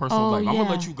of your personal Oh, life. I'm yeah. gonna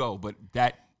let you go, but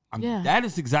that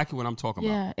is exactly what I'm talking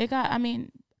about. Yeah, I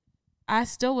mean, I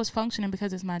still was functioning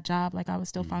because it's my job. Like I was Mm-hmm.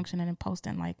 still functioning and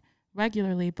posting like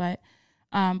regularly, but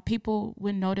people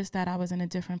would notice that I was in a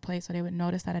different place, or they would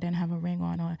notice that I didn't have a ring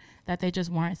on, or that they just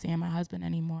weren't seeing my husband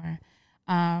anymore.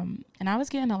 And I was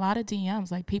getting a lot of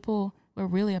DMs. Like people were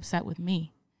really upset with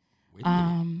me. Wait a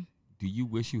minute. Do you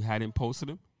wish you hadn't posted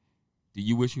them? Do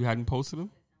you wish you hadn't posted them?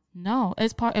 No, it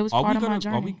was part of my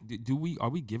journey. Are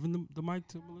we giving the mic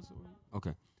to Melissa?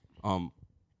 Okay.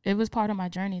 It was part of my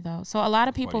journey though. So a lot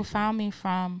of people Funny. found me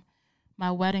from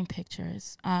my wedding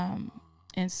pictures. And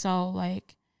so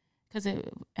like, cause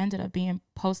it ended up being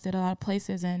posted a lot of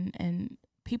places, and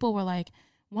people were like,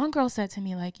 one girl said to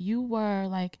me, like, you were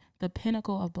like the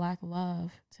pinnacle of Black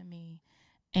love to me.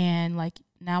 And like,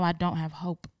 now I don't have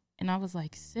hope. And I was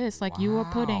like, sis, like you were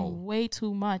Wow. putting way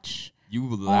too much. You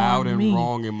were loud and me.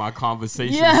 wrong in my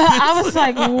conversation. Yeah, I was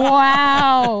like,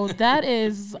 wow, that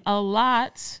is a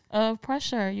lot of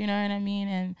pressure. You know what I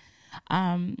mean?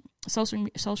 And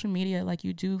social media, like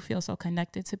you do feel so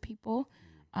connected to people.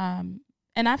 And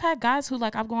I've had guys who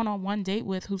like I've gone on one date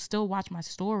with who still watch my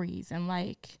stories, and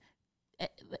like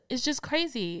it's just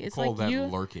crazy. It's Call like that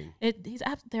lurking.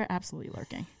 They're absolutely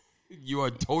lurking You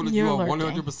are totally. You're You are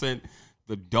lurking. 100%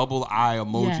 the double eye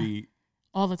emoji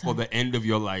all the time. for the end of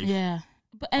your life. Yeah,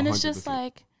 and it's just 100%.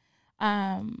 like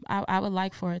I would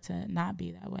like for it to not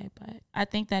be that way, but I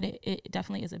think that it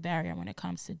definitely is a barrier when it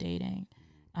comes to dating,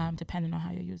 depending on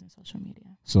how you're using social media.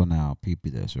 So now, peep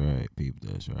this, right?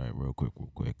 Real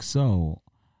quick. So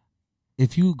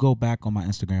if you go back on my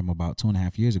Instagram about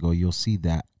 2.5 years ago, you'll see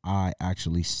that I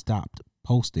actually stopped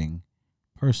posting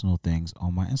personal things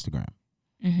on my Instagram.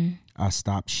 Mm-hmm. I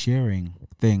stopped sharing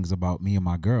things about me and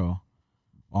my girl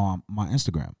on my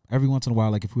Instagram. Every once in a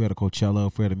while, like if we had a Coachella,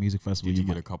 if we had a music festival, Did you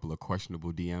might- get a couple of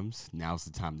questionable DMs? Now's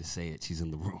the time to say it. She's in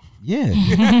the room. Yeah,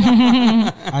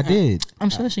 I did. I'm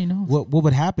sure she knows. What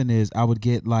would happen is I would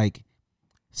get like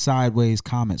sideways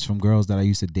comments from girls that I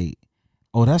used to date.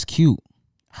 Oh, that's cute.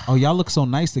 Oh, y'all look so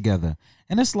nice together.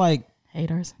 And it's like,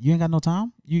 Haters. You ain't got no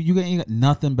time. You ain't got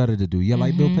nothing better to do. Your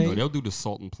light bill No, paid, they'll do the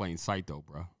salt in plain sight though,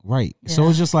 bro. right? So Yeah.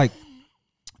 it's just like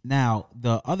now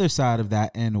the other side of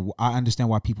that, and I understand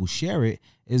why people share it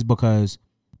is because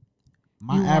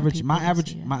my You want average people to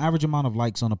see it. my average amount of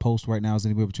likes on a post right now is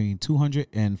anywhere between 200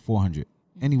 and 400,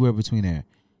 anywhere between there.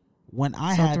 When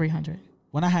I So had 300.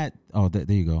 when I had there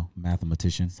you go,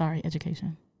 mathematician. Sorry,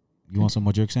 education. You want some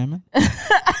more jerk salmon?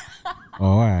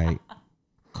 All right.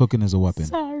 Cooking is a weapon.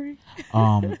 Sorry.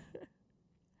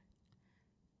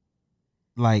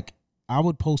 Like I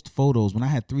would post photos when I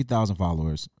had 3,000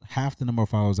 followers, half the number of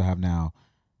followers I have now.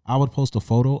 I would post a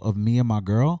photo of me and my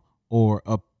girl, or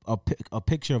a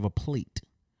picture of a plate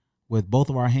with both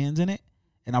of our hands in it,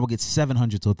 and I would get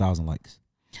 700 to 1,000 likes.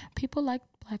 People like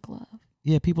black love.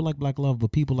 Yeah, people like black love,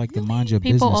 but people like to mind your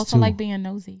People business also too. like being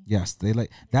nosy. Yes, they like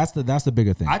that's the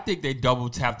bigger thing. I think they double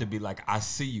tap to be like, I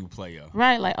see you, player.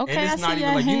 Right, like, okay, And I it's see not your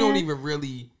even like hand.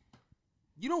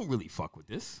 you don't really fuck with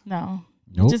this. No.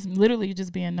 Nope. Just literally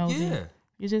just being nosy. Yeah.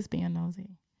 You're just being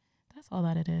nosy. That's all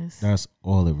that it is. That's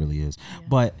all it really is. Yeah.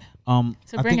 But So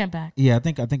I bring think- it back. yeah, I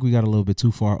think we got a little bit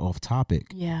too far off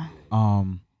topic. Yeah.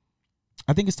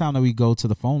 I think it's time that we go to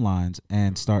the phone lines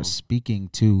and start speaking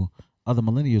to other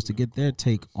millennials to get their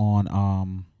take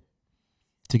on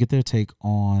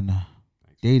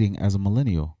dating as a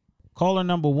millennial. Caller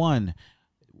number 1,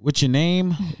 what's your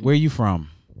name? Where you from?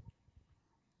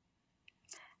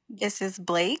 This is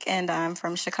Blake, and I'm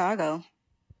from Chicago.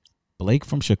 Blake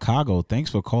from Chicago. Thanks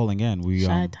for calling in. We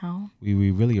Chi-town. we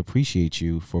really appreciate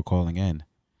you for calling in.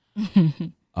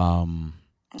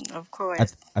 Of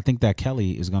course. I think that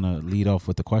Kelly is gonna lead off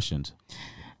with the questions.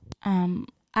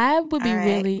 I would be All right.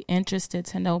 really interested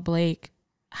to know, Blake,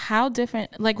 how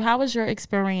was your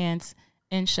experience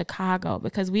in Chicago?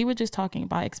 Because we were just talking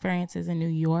about experiences in New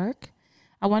York.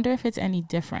 I wonder if it's any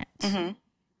different. Mm-hmm.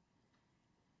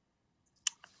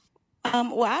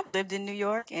 Well, I've lived in New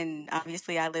York, and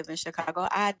obviously I live in Chicago.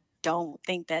 I don't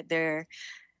think that they're...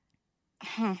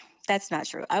 That's not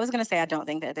true. I was going to say I don't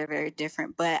think that they're very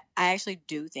different, but I actually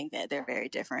do think that they're very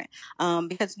different.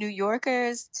 Because New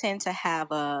Yorkers tend to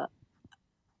have a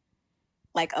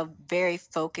very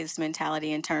focused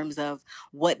mentality in terms of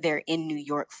what they're in New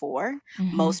York for.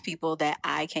 Mhm. Most people that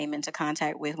I came into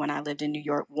contact with when I lived in New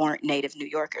York weren't native New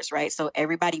Yorkers, right? So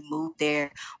everybody moved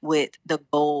there with the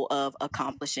goal of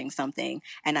accomplishing something.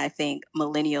 And I think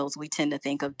millennials, we tend to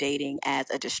think of dating as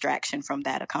a distraction from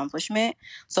that accomplishment.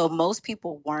 So most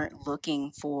people weren't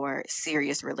looking for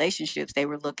serious relationships. They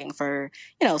were looking for,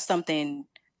 something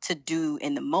to do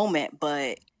in the moment,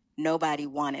 but nobody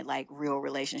wanted like real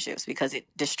relationships because it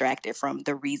distracted from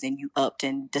the reason you upped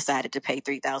and decided to pay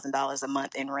 $3,000 a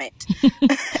month in rent.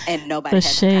 And nobody The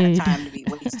had that kind shade. of time to be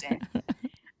wasting.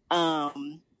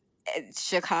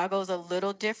 Chicago's a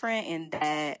little different in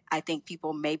that I think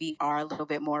people maybe are a little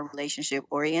bit more relationship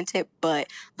oriented, but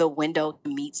the window to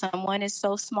meet someone is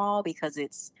so small because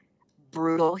it's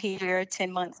brutal here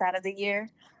 10 months out of the year.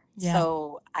 Yeah.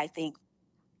 So I think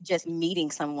just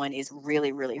meeting someone is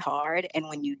really, really hard. And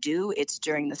when you do, it's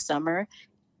during the summer.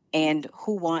 And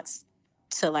who wants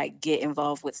to like get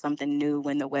involved with something new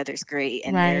when the weather's great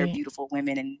and there are Right. beautiful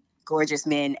women and gorgeous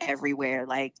men everywhere?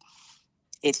 Like,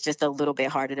 it's just a little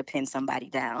bit harder to pin somebody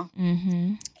down,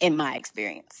 Mm-hmm. in my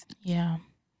experience. Yeah.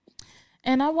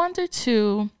 And I wonder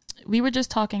too, we were just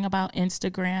talking about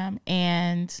Instagram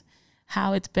and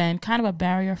how it's been kind of a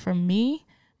barrier for me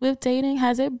with dating.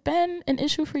 Has it been an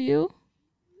issue for you?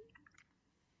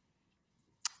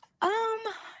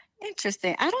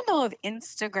 Interesting. I don't know if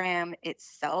Instagram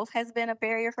itself has been a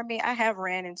barrier for me. I have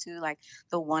ran into like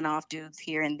the one-off dudes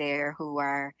here and there who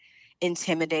are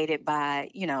intimidated by,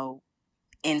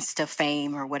 Insta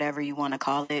fame or whatever you want to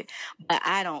call it. But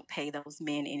I don't pay those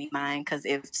men any mind because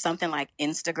if something like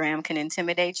Instagram can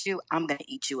intimidate you, I'm going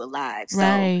to eat you alive. So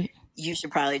Right. you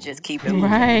should probably just keep it moving.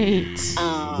 Right.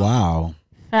 Wow.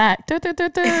 Fact. And then,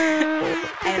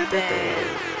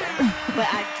 but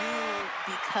I do,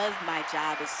 because my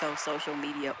job is so social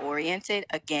media oriented,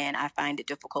 again, I find it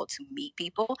difficult to meet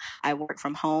people. I work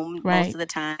from home Right. most of the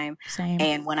time. Same.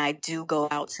 And when I do go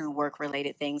out to work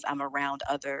related things, I'm around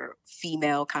other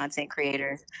female content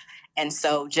creators. And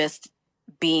so just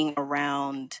being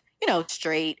around,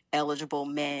 straight, eligible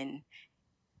men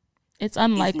It's is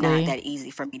not unlikely. that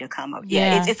easy for me to come up.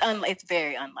 Yeah. Yeah, it's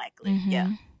very unlikely. Mhm.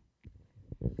 Yeah.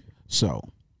 So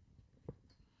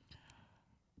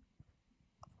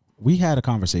we had a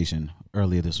conversation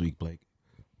earlier this week, Blake,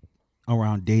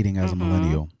 around dating as a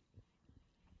millennial.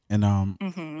 And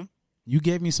Mm-hmm. you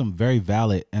gave me some very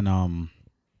valid and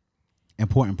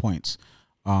important points.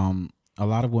 A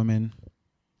lot of women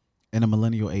in a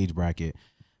millennial age bracket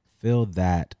feel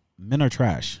that men are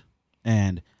trash,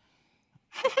 and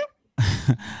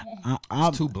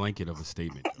It's too blanket of a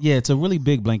statement. yeah, it's a really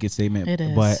big blanket statement. It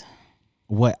is. But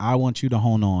what I want you to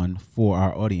hone on for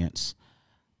our audience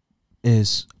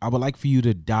is I would like for you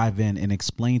to dive in and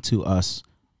explain to us,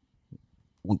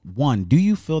 one, do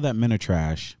you feel that men are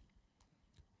trash?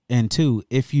 And two,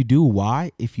 if you do,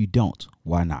 why? If you don't,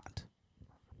 why not?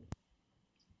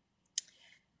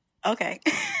 Okay.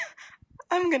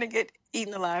 I'm going to get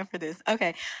eaten alive for this.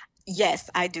 Okay. Yes,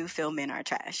 I do feel men are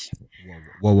trash.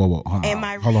 Whoa. Hold on. And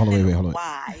my Hold on, reason wait. Hold on.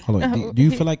 why. Hold on. Do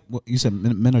you feel like what you said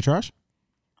men are trash?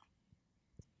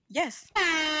 Yes.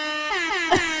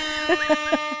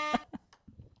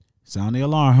 Sound the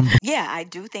alarm. Yeah, I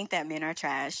do think that men are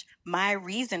trash. My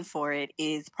reason for it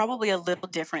is probably a little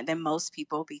different than most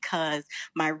people because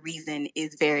my reason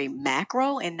is very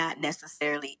macro and not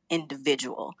necessarily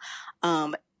individual.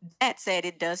 That said,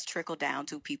 it does trickle down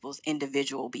to people's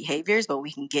individual behaviors, but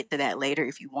we can get to that later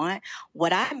if you want.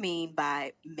 What I mean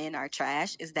by men are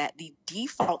trash is that the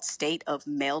default state of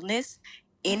maleness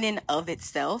in and of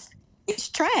itself is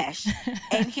trash.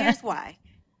 And here's why.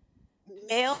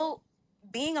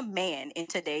 Being a man in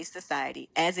today's society,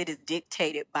 as it is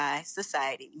dictated by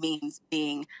society, means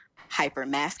being hyper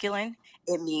masculine.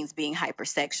 It means being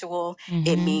hypersexual.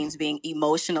 It means being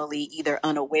emotionally either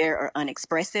unaware or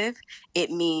unexpressive. It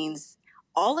means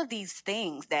all of these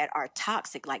things that are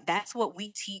toxic. Like that's what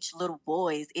we teach little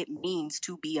boys it means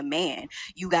to be a man.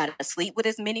 You got to sleep with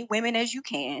as many women as you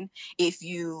can. If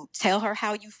you tell her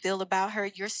how you feel about her,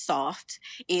 you're soft.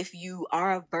 If you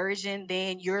are a virgin,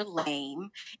 then you're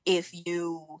lame. If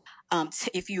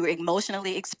you're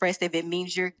emotionally expressive, it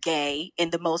means you're gay in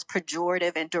the most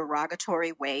pejorative and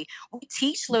derogatory way. We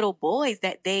teach little boys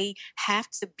that they have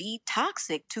to be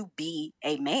toxic to be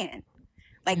a man.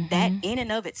 Like that in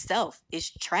and of itself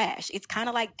is trash. It's kind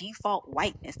of like default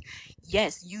whiteness.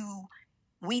 Yes,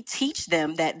 we teach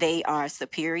them that they are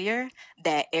superior,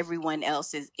 that everyone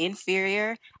else is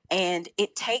inferior. And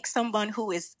it takes someone who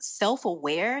is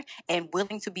self-aware and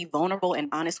willing to be vulnerable and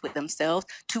honest with themselves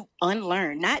to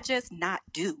unlearn, not just not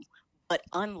do, but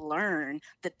unlearn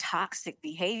the toxic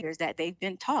behaviors that they've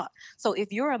been taught. So if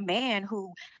you're a man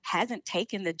who hasn't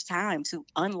taken the time to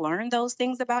unlearn those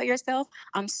things about yourself,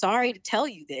 I'm sorry to tell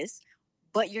you this,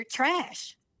 but you're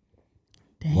trash.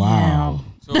 Damn. Wow.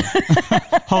 So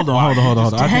Hold on.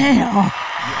 Damn.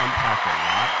 you unpack a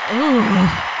lot.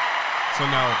 Ooh. So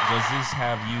now, does this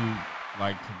have you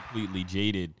like completely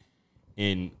jaded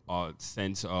in a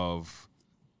sense of,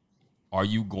 are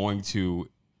you going to,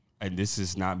 and this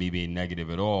is not me being negative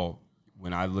at all,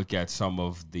 when I look at some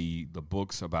of the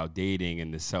books about dating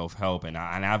and the self-help, and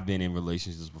I've been in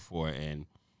relationships before, and,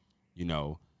 you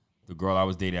know, the girl I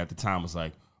was dating at the time was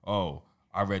like, oh,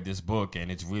 I read this book and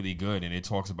it's really good and it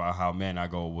talks about how men. I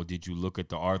go, well, did you look at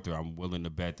the author? I'm willing to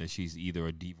bet that she's either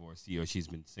a divorcee or she's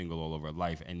been single all over her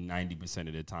life. And 90%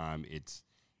 of the time, it's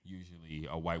usually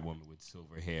a white woman with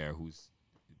silver hair who's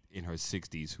in her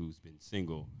 60s who's been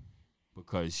single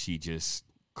because she just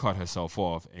cut herself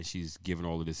off and she's given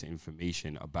all of this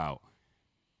information about.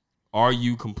 Are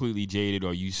you completely jaded,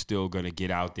 or are you still going to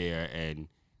get out there and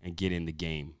get in the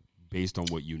game based on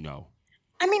what you know?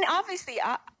 I mean, obviously,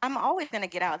 I'm always going to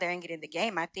get out there and get in the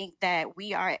game. I think that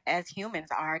we are, as humans,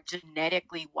 are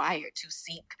genetically wired to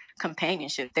seek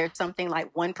companionship. There's something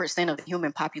like 1% of the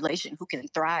human population who can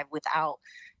thrive without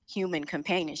human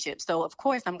companionship. So, of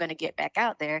course, I'm going to get back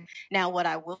out there. Now, what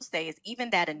I will say is even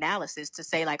that analysis to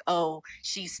say like, oh,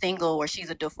 she's single or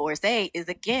she's a divorcee is,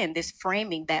 again, this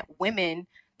framing that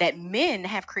men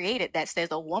have created that says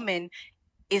a woman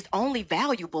is only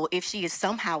valuable if she is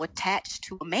somehow attached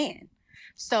to a man.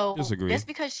 So just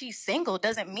because she's single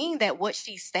doesn't mean that what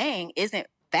she's saying isn't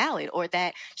valid or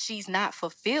that she's not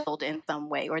fulfilled in some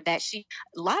way, or that a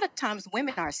lot of times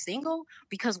women are single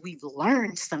because we've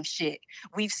learned some shit.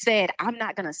 We've said, I'm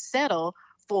not going to settle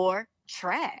for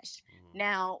trash.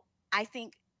 Now, I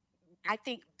think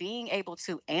being able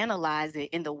to analyze it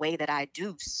in the way that I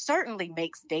do certainly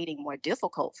makes dating more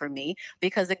difficult for me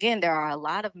because, again, there are a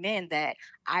lot of men that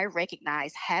I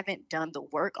recognize haven't done the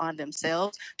work on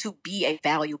themselves to be a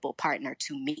valuable partner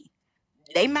to me.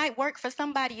 They might work for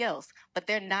somebody else, but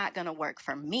they're not going to work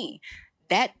for me.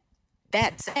 That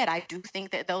said, I do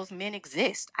think that those men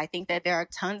exist. I think that there are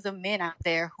tons of men out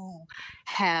there who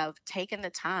have taken the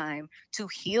time to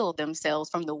heal themselves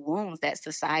from the wounds that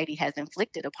society has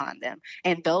inflicted upon them.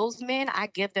 And those men, I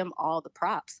give them all the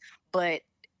props. But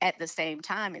at the same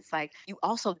time, it's like you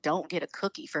also don't get a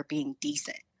cookie for being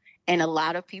decent. And a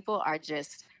lot of people are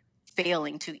just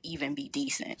failing to even be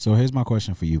decent. So here's my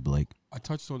question for you, Blake. I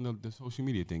touched on the social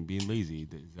media thing, being lazy.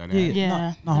 Is that Yeah, it?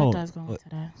 Yeah, no, hold that on. does go into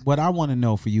that. What I want to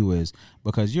know for you is,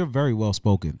 because you're very well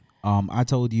spoken. I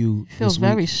told you Feel this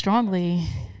very week, strongly.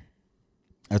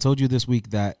 I told you this week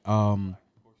that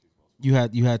you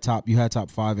had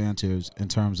top 5 answers in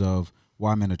terms of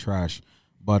why men are trash,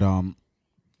 but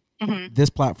this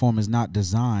platform is not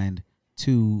designed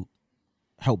to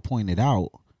help point it out.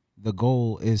 The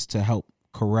goal is to help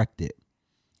correct it.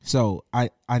 So I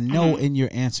know in your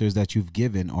answers that you've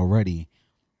given already,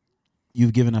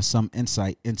 you've given us some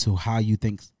insight into how you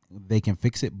think they can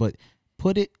fix it, but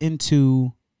put it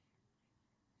into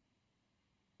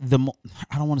I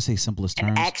don't want to say simplest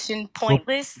terms. An action point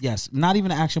list? Yes, not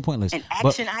even an action point list. And but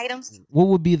action items? what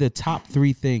would be the top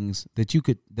 3 things that you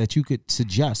could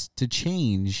suggest to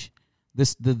change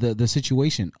the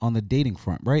situation on the dating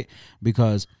front, right?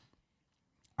 Because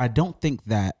I don't think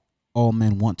that all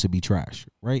men want to be trash,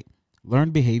 right?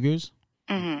 Learned behaviors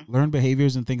and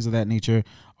things of that nature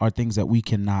are things that we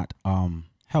cannot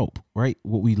help, right?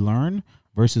 What we learn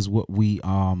versus what we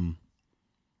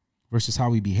versus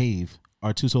how we behave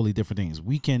are 2 totally different things.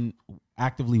 We can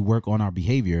actively work on our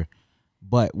behavior,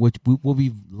 but what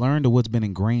we've learned or what's been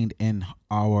ingrained in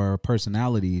our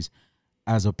personalities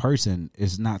as a person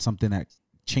is not something that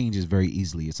changes very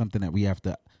easily. It's something that we have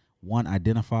to, 1,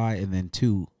 identify, and then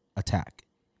 2, attack.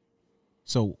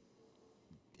 So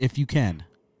if you can,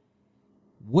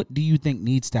 what do you think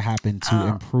needs to happen to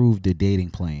improve the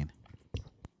dating plane?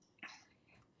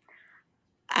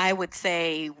 I would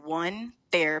say 1,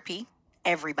 therapy.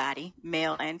 Everybody,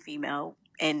 male and female,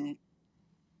 and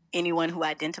anyone who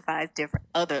identifies different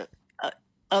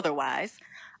otherwise.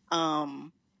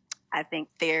 I think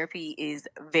therapy is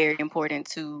very important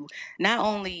to not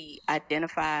only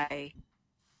identify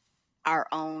our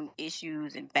own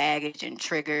issues and baggage and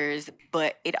triggers,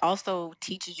 but it also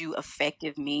teaches you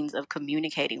effective means of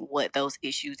communicating what those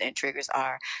issues and triggers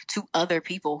are to other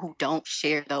people who don't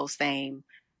share those same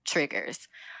triggers.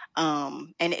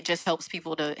 And it just helps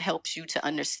you to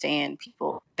understand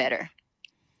people better.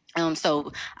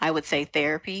 So I would say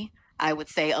therapy. I would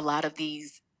say a lot of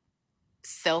these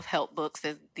self-help books,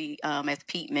 as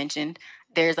Pete mentioned,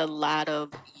 there's a lot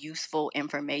of useful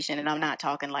information, and I'm not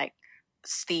talking like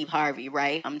Steve Harvey,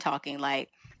 right? I'm talking like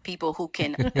people who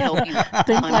can help you unpack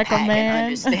like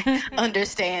and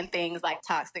understand things like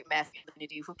toxic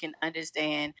masculinity, who can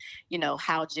understand,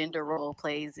 how gender role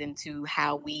plays into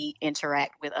how we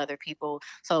interact with other people.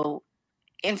 So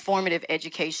informative,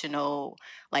 educational,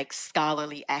 like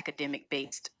scholarly, academic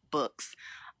based books.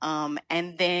 And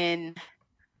then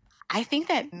I think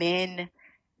that men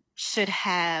should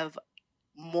have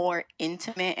more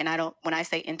intimate, and when I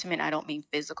say intimate, I don't mean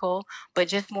physical, but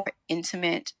just more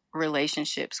intimate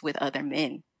relationships with other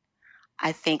men.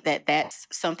 I think that that's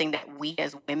something that we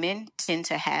as women tend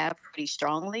to have pretty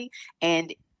strongly,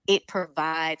 and it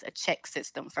provides a check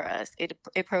system for us.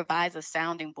 It provides a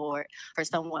sounding board for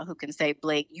someone who can say,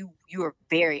 Blake, you are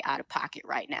very out of pocket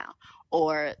right now.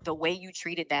 Or the way you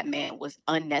treated that man was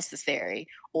unnecessary,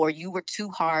 or you were too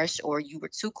harsh, or you were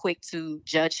too quick to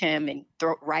judge him and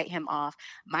write him off.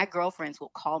 My girlfriends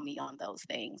will call me on those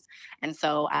things. And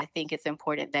so I think it's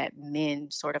important that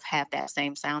men sort of have that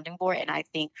same sounding board. And I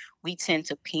think we tend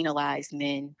to penalize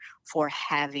men for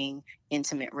having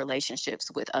intimate relationships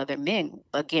with other men.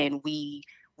 Again, we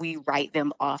write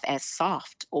them off as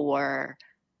soft or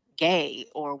gay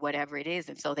or whatever it is,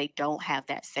 and so they don't have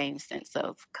that same sense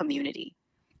of community.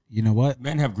 You know what?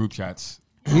 Men have group chats.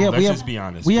 Let's just be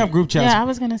honest. We have group chats. Yeah, I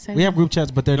was gonna say we have group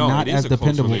chats, but they're not as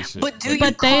dependable. But they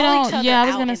don't. Yeah, I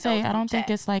was gonna say I don't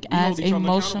think it's like as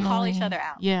emotional. Call each other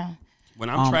out. Yeah. When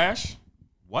I'm trash,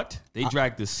 what? They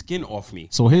drag the skin off me.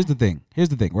 So here's the thing,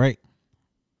 right?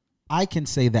 I can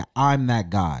say that I'm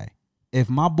that guy. If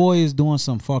my boy is doing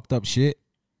some fucked up shit,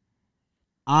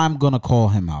 I'm gonna call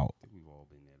him out.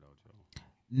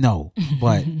 No,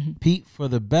 but Pete, for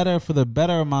the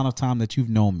better amount of time that you've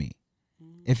known me,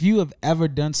 if you have ever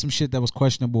done some shit that was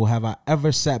questionable, have I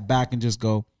ever sat back and just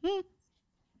go,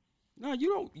 No, you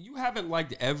don't. You haven't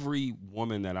liked every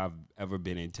woman that I've ever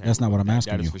been in. That's not what I'm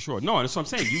asking you. That is for sure. No, that's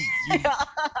what I'm saying. You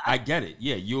I get it.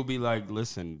 Yeah, you'll be like,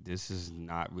 listen, this is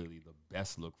not really the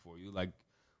best look for you. Like,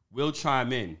 we'll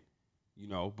chime in,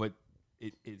 but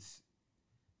it's.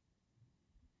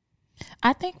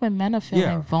 I think when men are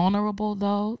feeling vulnerable,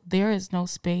 though, there is no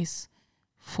space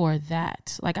for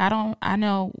that. Like, I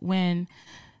know when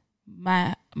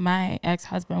my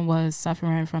ex-husband was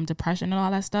suffering from depression and all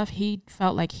that stuff, he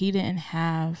felt like he didn't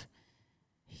have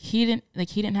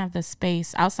the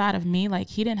space outside of me. Like,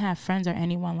 he didn't have friends or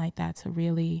anyone like that to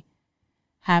really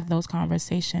have those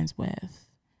conversations with.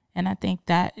 And I think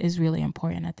that is really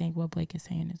important. I think what Blake is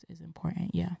saying is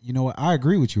important. Yeah. You know what? I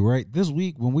agree with you, right? This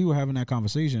week when we were having that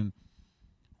conversation,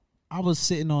 I was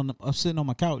sitting on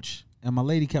my couch and my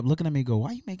lady kept looking at me and go, "Why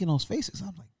are you making those faces?"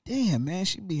 I'm like, "Damn, man,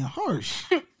 she being harsh."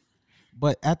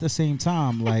 But at the same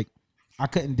time, like, I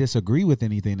couldn't disagree with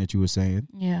anything that you were saying.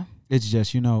 Yeah. It's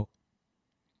just,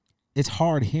 it's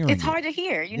hard hearing. It's hard to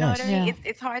hear. You know what I mean? Yeah.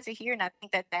 It's hard to hear, and I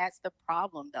think that's the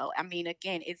problem, though. I mean,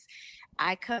 again,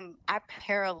 I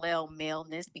parallel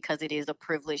maleness because it is a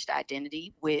privileged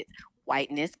identity with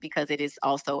whiteness because it is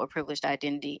also a privileged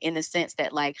identity, in the sense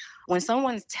that, like, when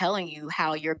someone's telling you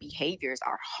how your behaviors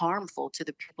are harmful to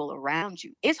the people around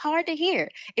you, it's hard to hear.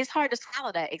 It's hard to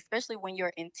swallow that, especially when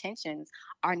your intentions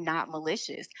are not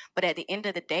malicious. But at the end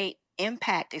of the day,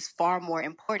 impact is far more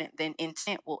important than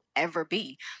intent will ever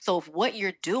be. So if what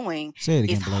you're doing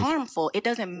is harmful, it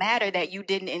doesn't matter that you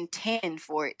didn't intend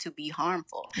for it to be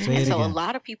harmful. And so a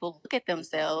lot of people look at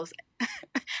themselves.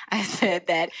 I said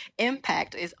that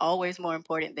impact is always more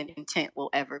important than intent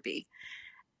will ever be.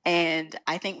 And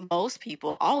I think most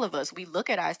people, all of us, we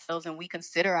look at ourselves and we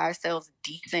consider ourselves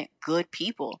decent, good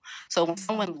people. So when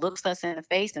someone looks us in the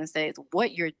face and says,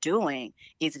 what you're doing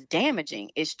is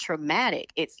damaging, it's traumatic,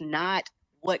 it's not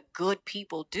what good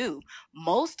people do,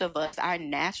 most of us, our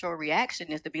natural reaction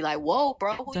is to be like, whoa,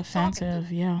 bro, who defensive, you talking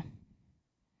to? Yeah.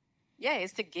 Yeah,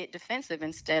 it's to get defensive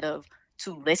instead of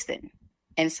to listen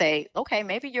and say, okay,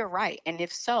 maybe you're right. And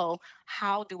if so,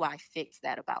 how do I fix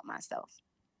that about myself?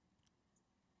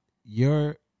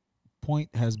 Your point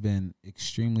has been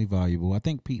extremely valuable. I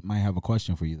think Pete might have a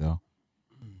question for you, though.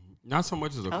 Not so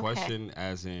much as a question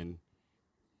as in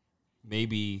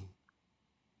maybe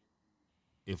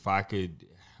if I could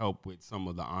help with some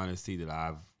of the honesty that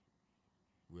I've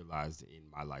realized in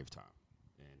my lifetime.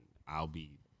 And I'll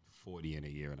be 40 in a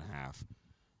year and a half.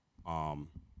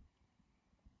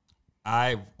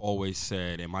 I've always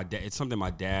said, and it's something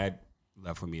my dad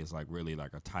left for me, is like, really,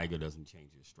 like, a tiger doesn't change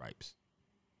his stripes.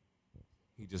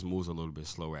 He just moves a little bit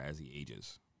slower as he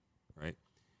ages, right?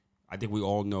 I think we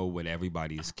all know what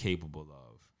everybody is capable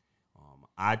of.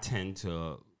 I tend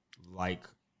to like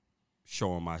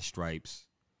showing my stripes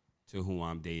to who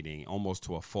I'm dating, almost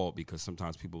to a fault, because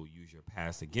sometimes people use your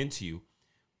past against you.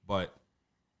 But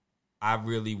I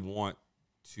really want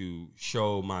to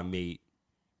show my mate,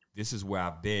 this is where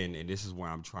I've been and this is where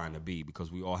I'm trying to be,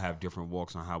 because we all have different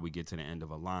walks on how we get to the end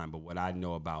of a line. But what I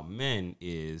know about men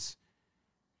is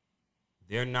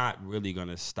they're not really going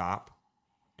to stop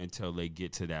until they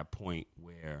get to that point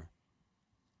where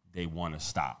they want to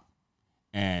stop.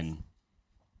 And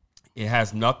it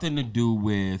has nothing to do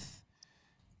with,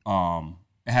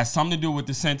 it has something to do with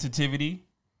the sensitivity,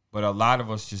 but a lot of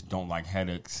us just don't like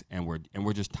headaches, and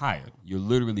we're just tired. You're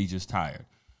literally just tired.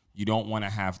 You don't want to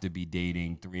have to be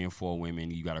dating 3 and 4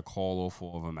 women. You got to call all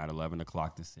 4 of them at 11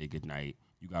 o'clock to say goodnight.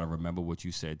 You got to remember what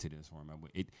you said to this. Remember,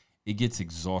 it gets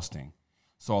exhausting.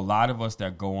 So a lot of us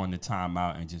that go on the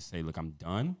timeout and just say, look, I'm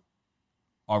done,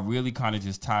 are really kind of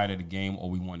just tired of the game,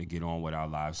 or we want to get on with our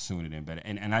lives sooner than better.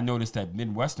 And I noticed that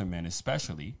Midwestern men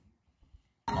especially,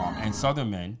 and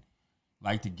Southern men,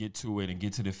 like to get to it and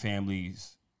get to the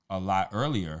families a lot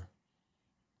earlier.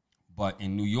 But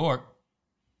in New York,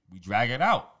 we drag it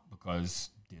out because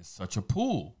there's such a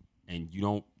pool, and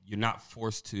you're not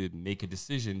forced to make a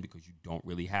decision because you don't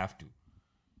really have to.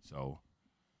 So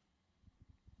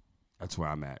that's where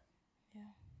I'm at. Yeah.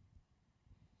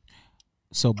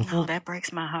 So before that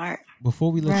breaks my heart.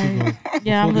 Before we let you go,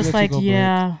 yeah, I'm just like,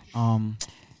 yeah. Blake,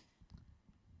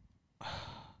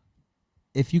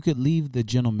 if you could leave the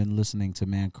gentleman listening to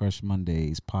Man Crush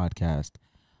Mondays podcast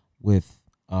with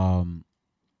one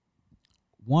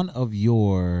of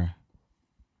your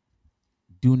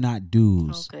do not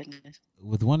do's. Oh, goodness.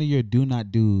 With one of your do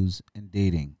not do's in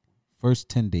dating, first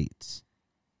 10 dates.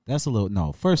 That's a little,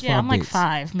 no, first 5 dates. Yeah, I'm like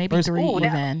 5, maybe first, 3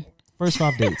 even. First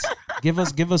 5 dates. Give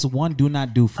us one do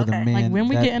not do for the man. Like when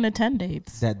we get into 10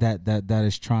 dates. That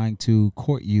is trying to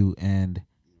court you and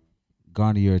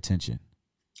garner your attention.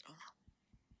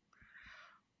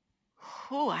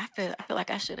 Oh, I feel like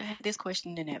I should have had this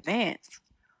question in advance.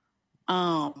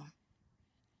 I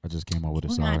just came up with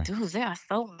it. Sorry. There are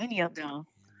so many of them.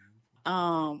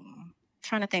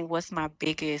 Trying to think, what's my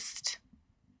biggest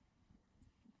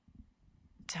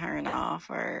turn off?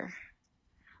 Or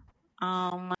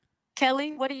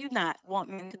Kelly, what do you not want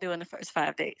men to do in the first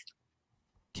 5 dates?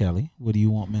 Kelly, what do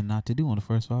you want men not to do on the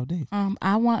first 5 dates?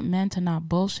 I want men to not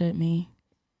bullshit me.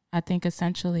 I think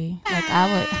essentially, like,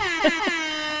 I would.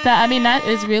 That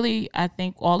is really, I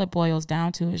think all it boils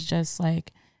down to is just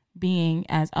like being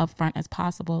as upfront as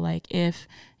possible. Like, if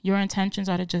your intentions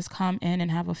are to just come in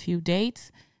and have a few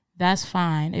dates, that's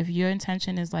fine. If your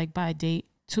intention is like by date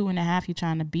 2.5, you're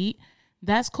trying to beat,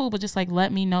 that's cool. But just like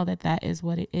let me know that that is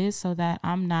what it is, so that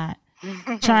I'm not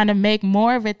trying to make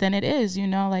more of it than it is. You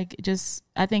know, like just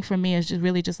I think for me it's just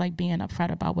really just like being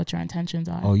upfront about what your intentions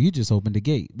are. Oh, you just opened the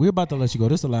gate. We're about to let you go.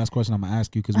 This is the last question I'm gonna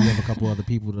ask you because we have a couple other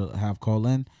people to have call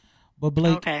in. But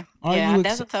Blake, Okay. are Yeah, you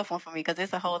that's a tough one for me because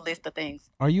it's a whole list of things.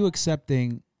 are you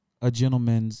accepting a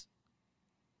gentleman's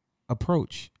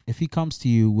approach if he comes to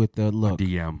you with the look?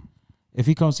 DM. If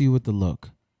he comes to you with the look,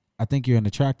 I think you're an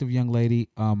attractive young lady.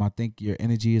 I think your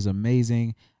energy is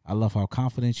amazing. I love how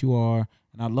confident you are,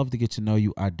 and I'd love to get to know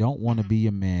you. I don't want to be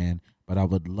your man, but I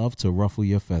would love to ruffle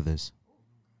your feathers.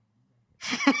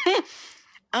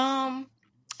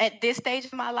 At this stage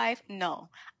of my life, no.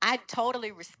 I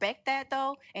totally respect that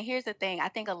though. And here's the thing: I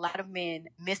think a lot of men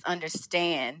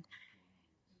misunderstand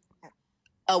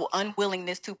a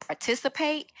unwillingness to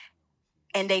participate,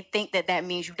 and they think that that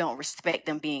means you don't respect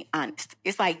them being honest.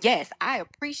 It's like, yes, I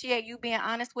appreciate you being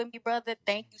honest with me, brother.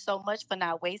 Thank you so much for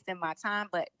not wasting my time,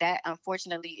 but that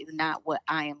unfortunately is not what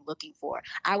I am looking for.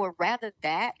 I would rather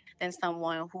that than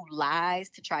someone who lies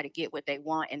to try to get what they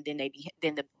want, and then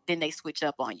then they switch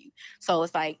up on you. So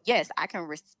it's like, yes, I can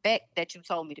respect that you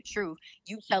told me the truth.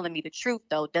 You telling me the truth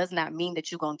though does not mean that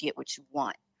you're gonna get what you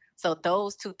want. So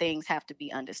those two things have to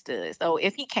be understood. So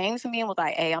if he came to me and was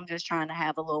like, hey, I'm just trying to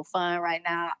have a little fun right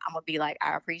now, I'm going to be like,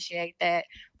 I appreciate that,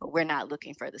 but we're not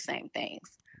looking for the same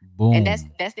things. Boom. And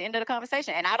that's the end of the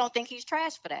conversation. And I don't think he's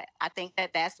trash for that. I think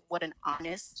that that's what an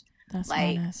honest,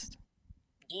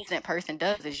 decent person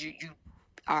does is you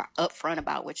are upfront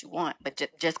about what you want. But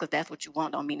just because that's what you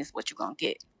want don't mean it's what you're going to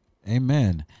get.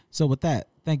 Amen. So with that,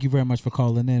 thank you very much for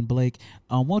calling in, Blake.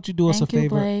 Won't you do us a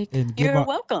favor and You're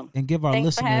welcome. And give our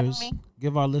Thanks for having me.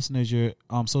 listeners your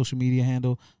social media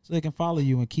handle so they can follow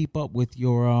you and keep up with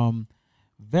your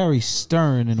very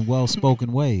stern and well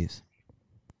spoken ways.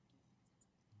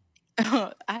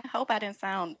 I hope I didn't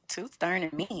sound too stern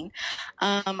and mean.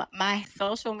 My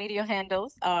social media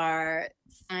handles are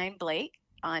Sign Blake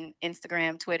on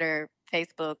Instagram, Twitter,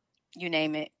 Facebook, you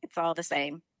name it. It's all the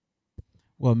same.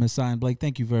 Well, Miss Sign Blake,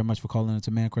 thank you very much for calling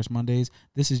into Man Crush Mondays.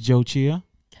 This is Joe Chia.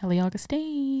 Kelly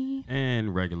Augustine.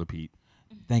 And Regular Pete.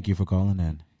 Thank you for calling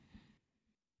in.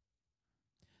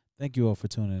 Thank you all for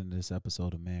tuning in to this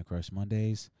episode of Man Crush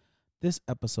Mondays. This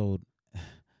episode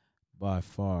by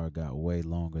far got way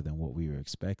longer than what we were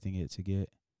expecting it to get.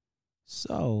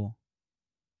 So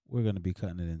we're going to be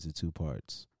cutting it into two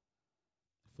parts.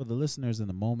 For the listeners in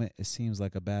the moment, it seems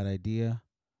like a bad idea,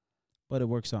 but it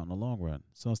works out in the long run.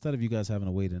 So instead of you guys having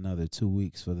to wait another 2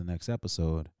 weeks for the next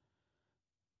episode,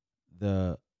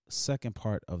 the second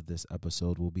part of this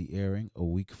episode will be airing a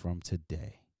week from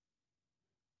today.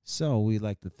 So we'd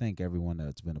like to thank everyone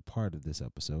that's been a part of this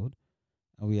episode,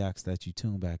 and we ask that you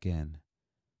tune back in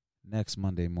next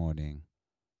Monday morning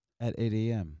at 8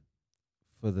 a.m.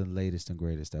 for the latest and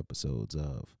greatest episodes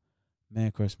of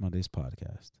Man Crush Mondays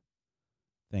podcast.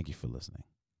 Thank you for listening.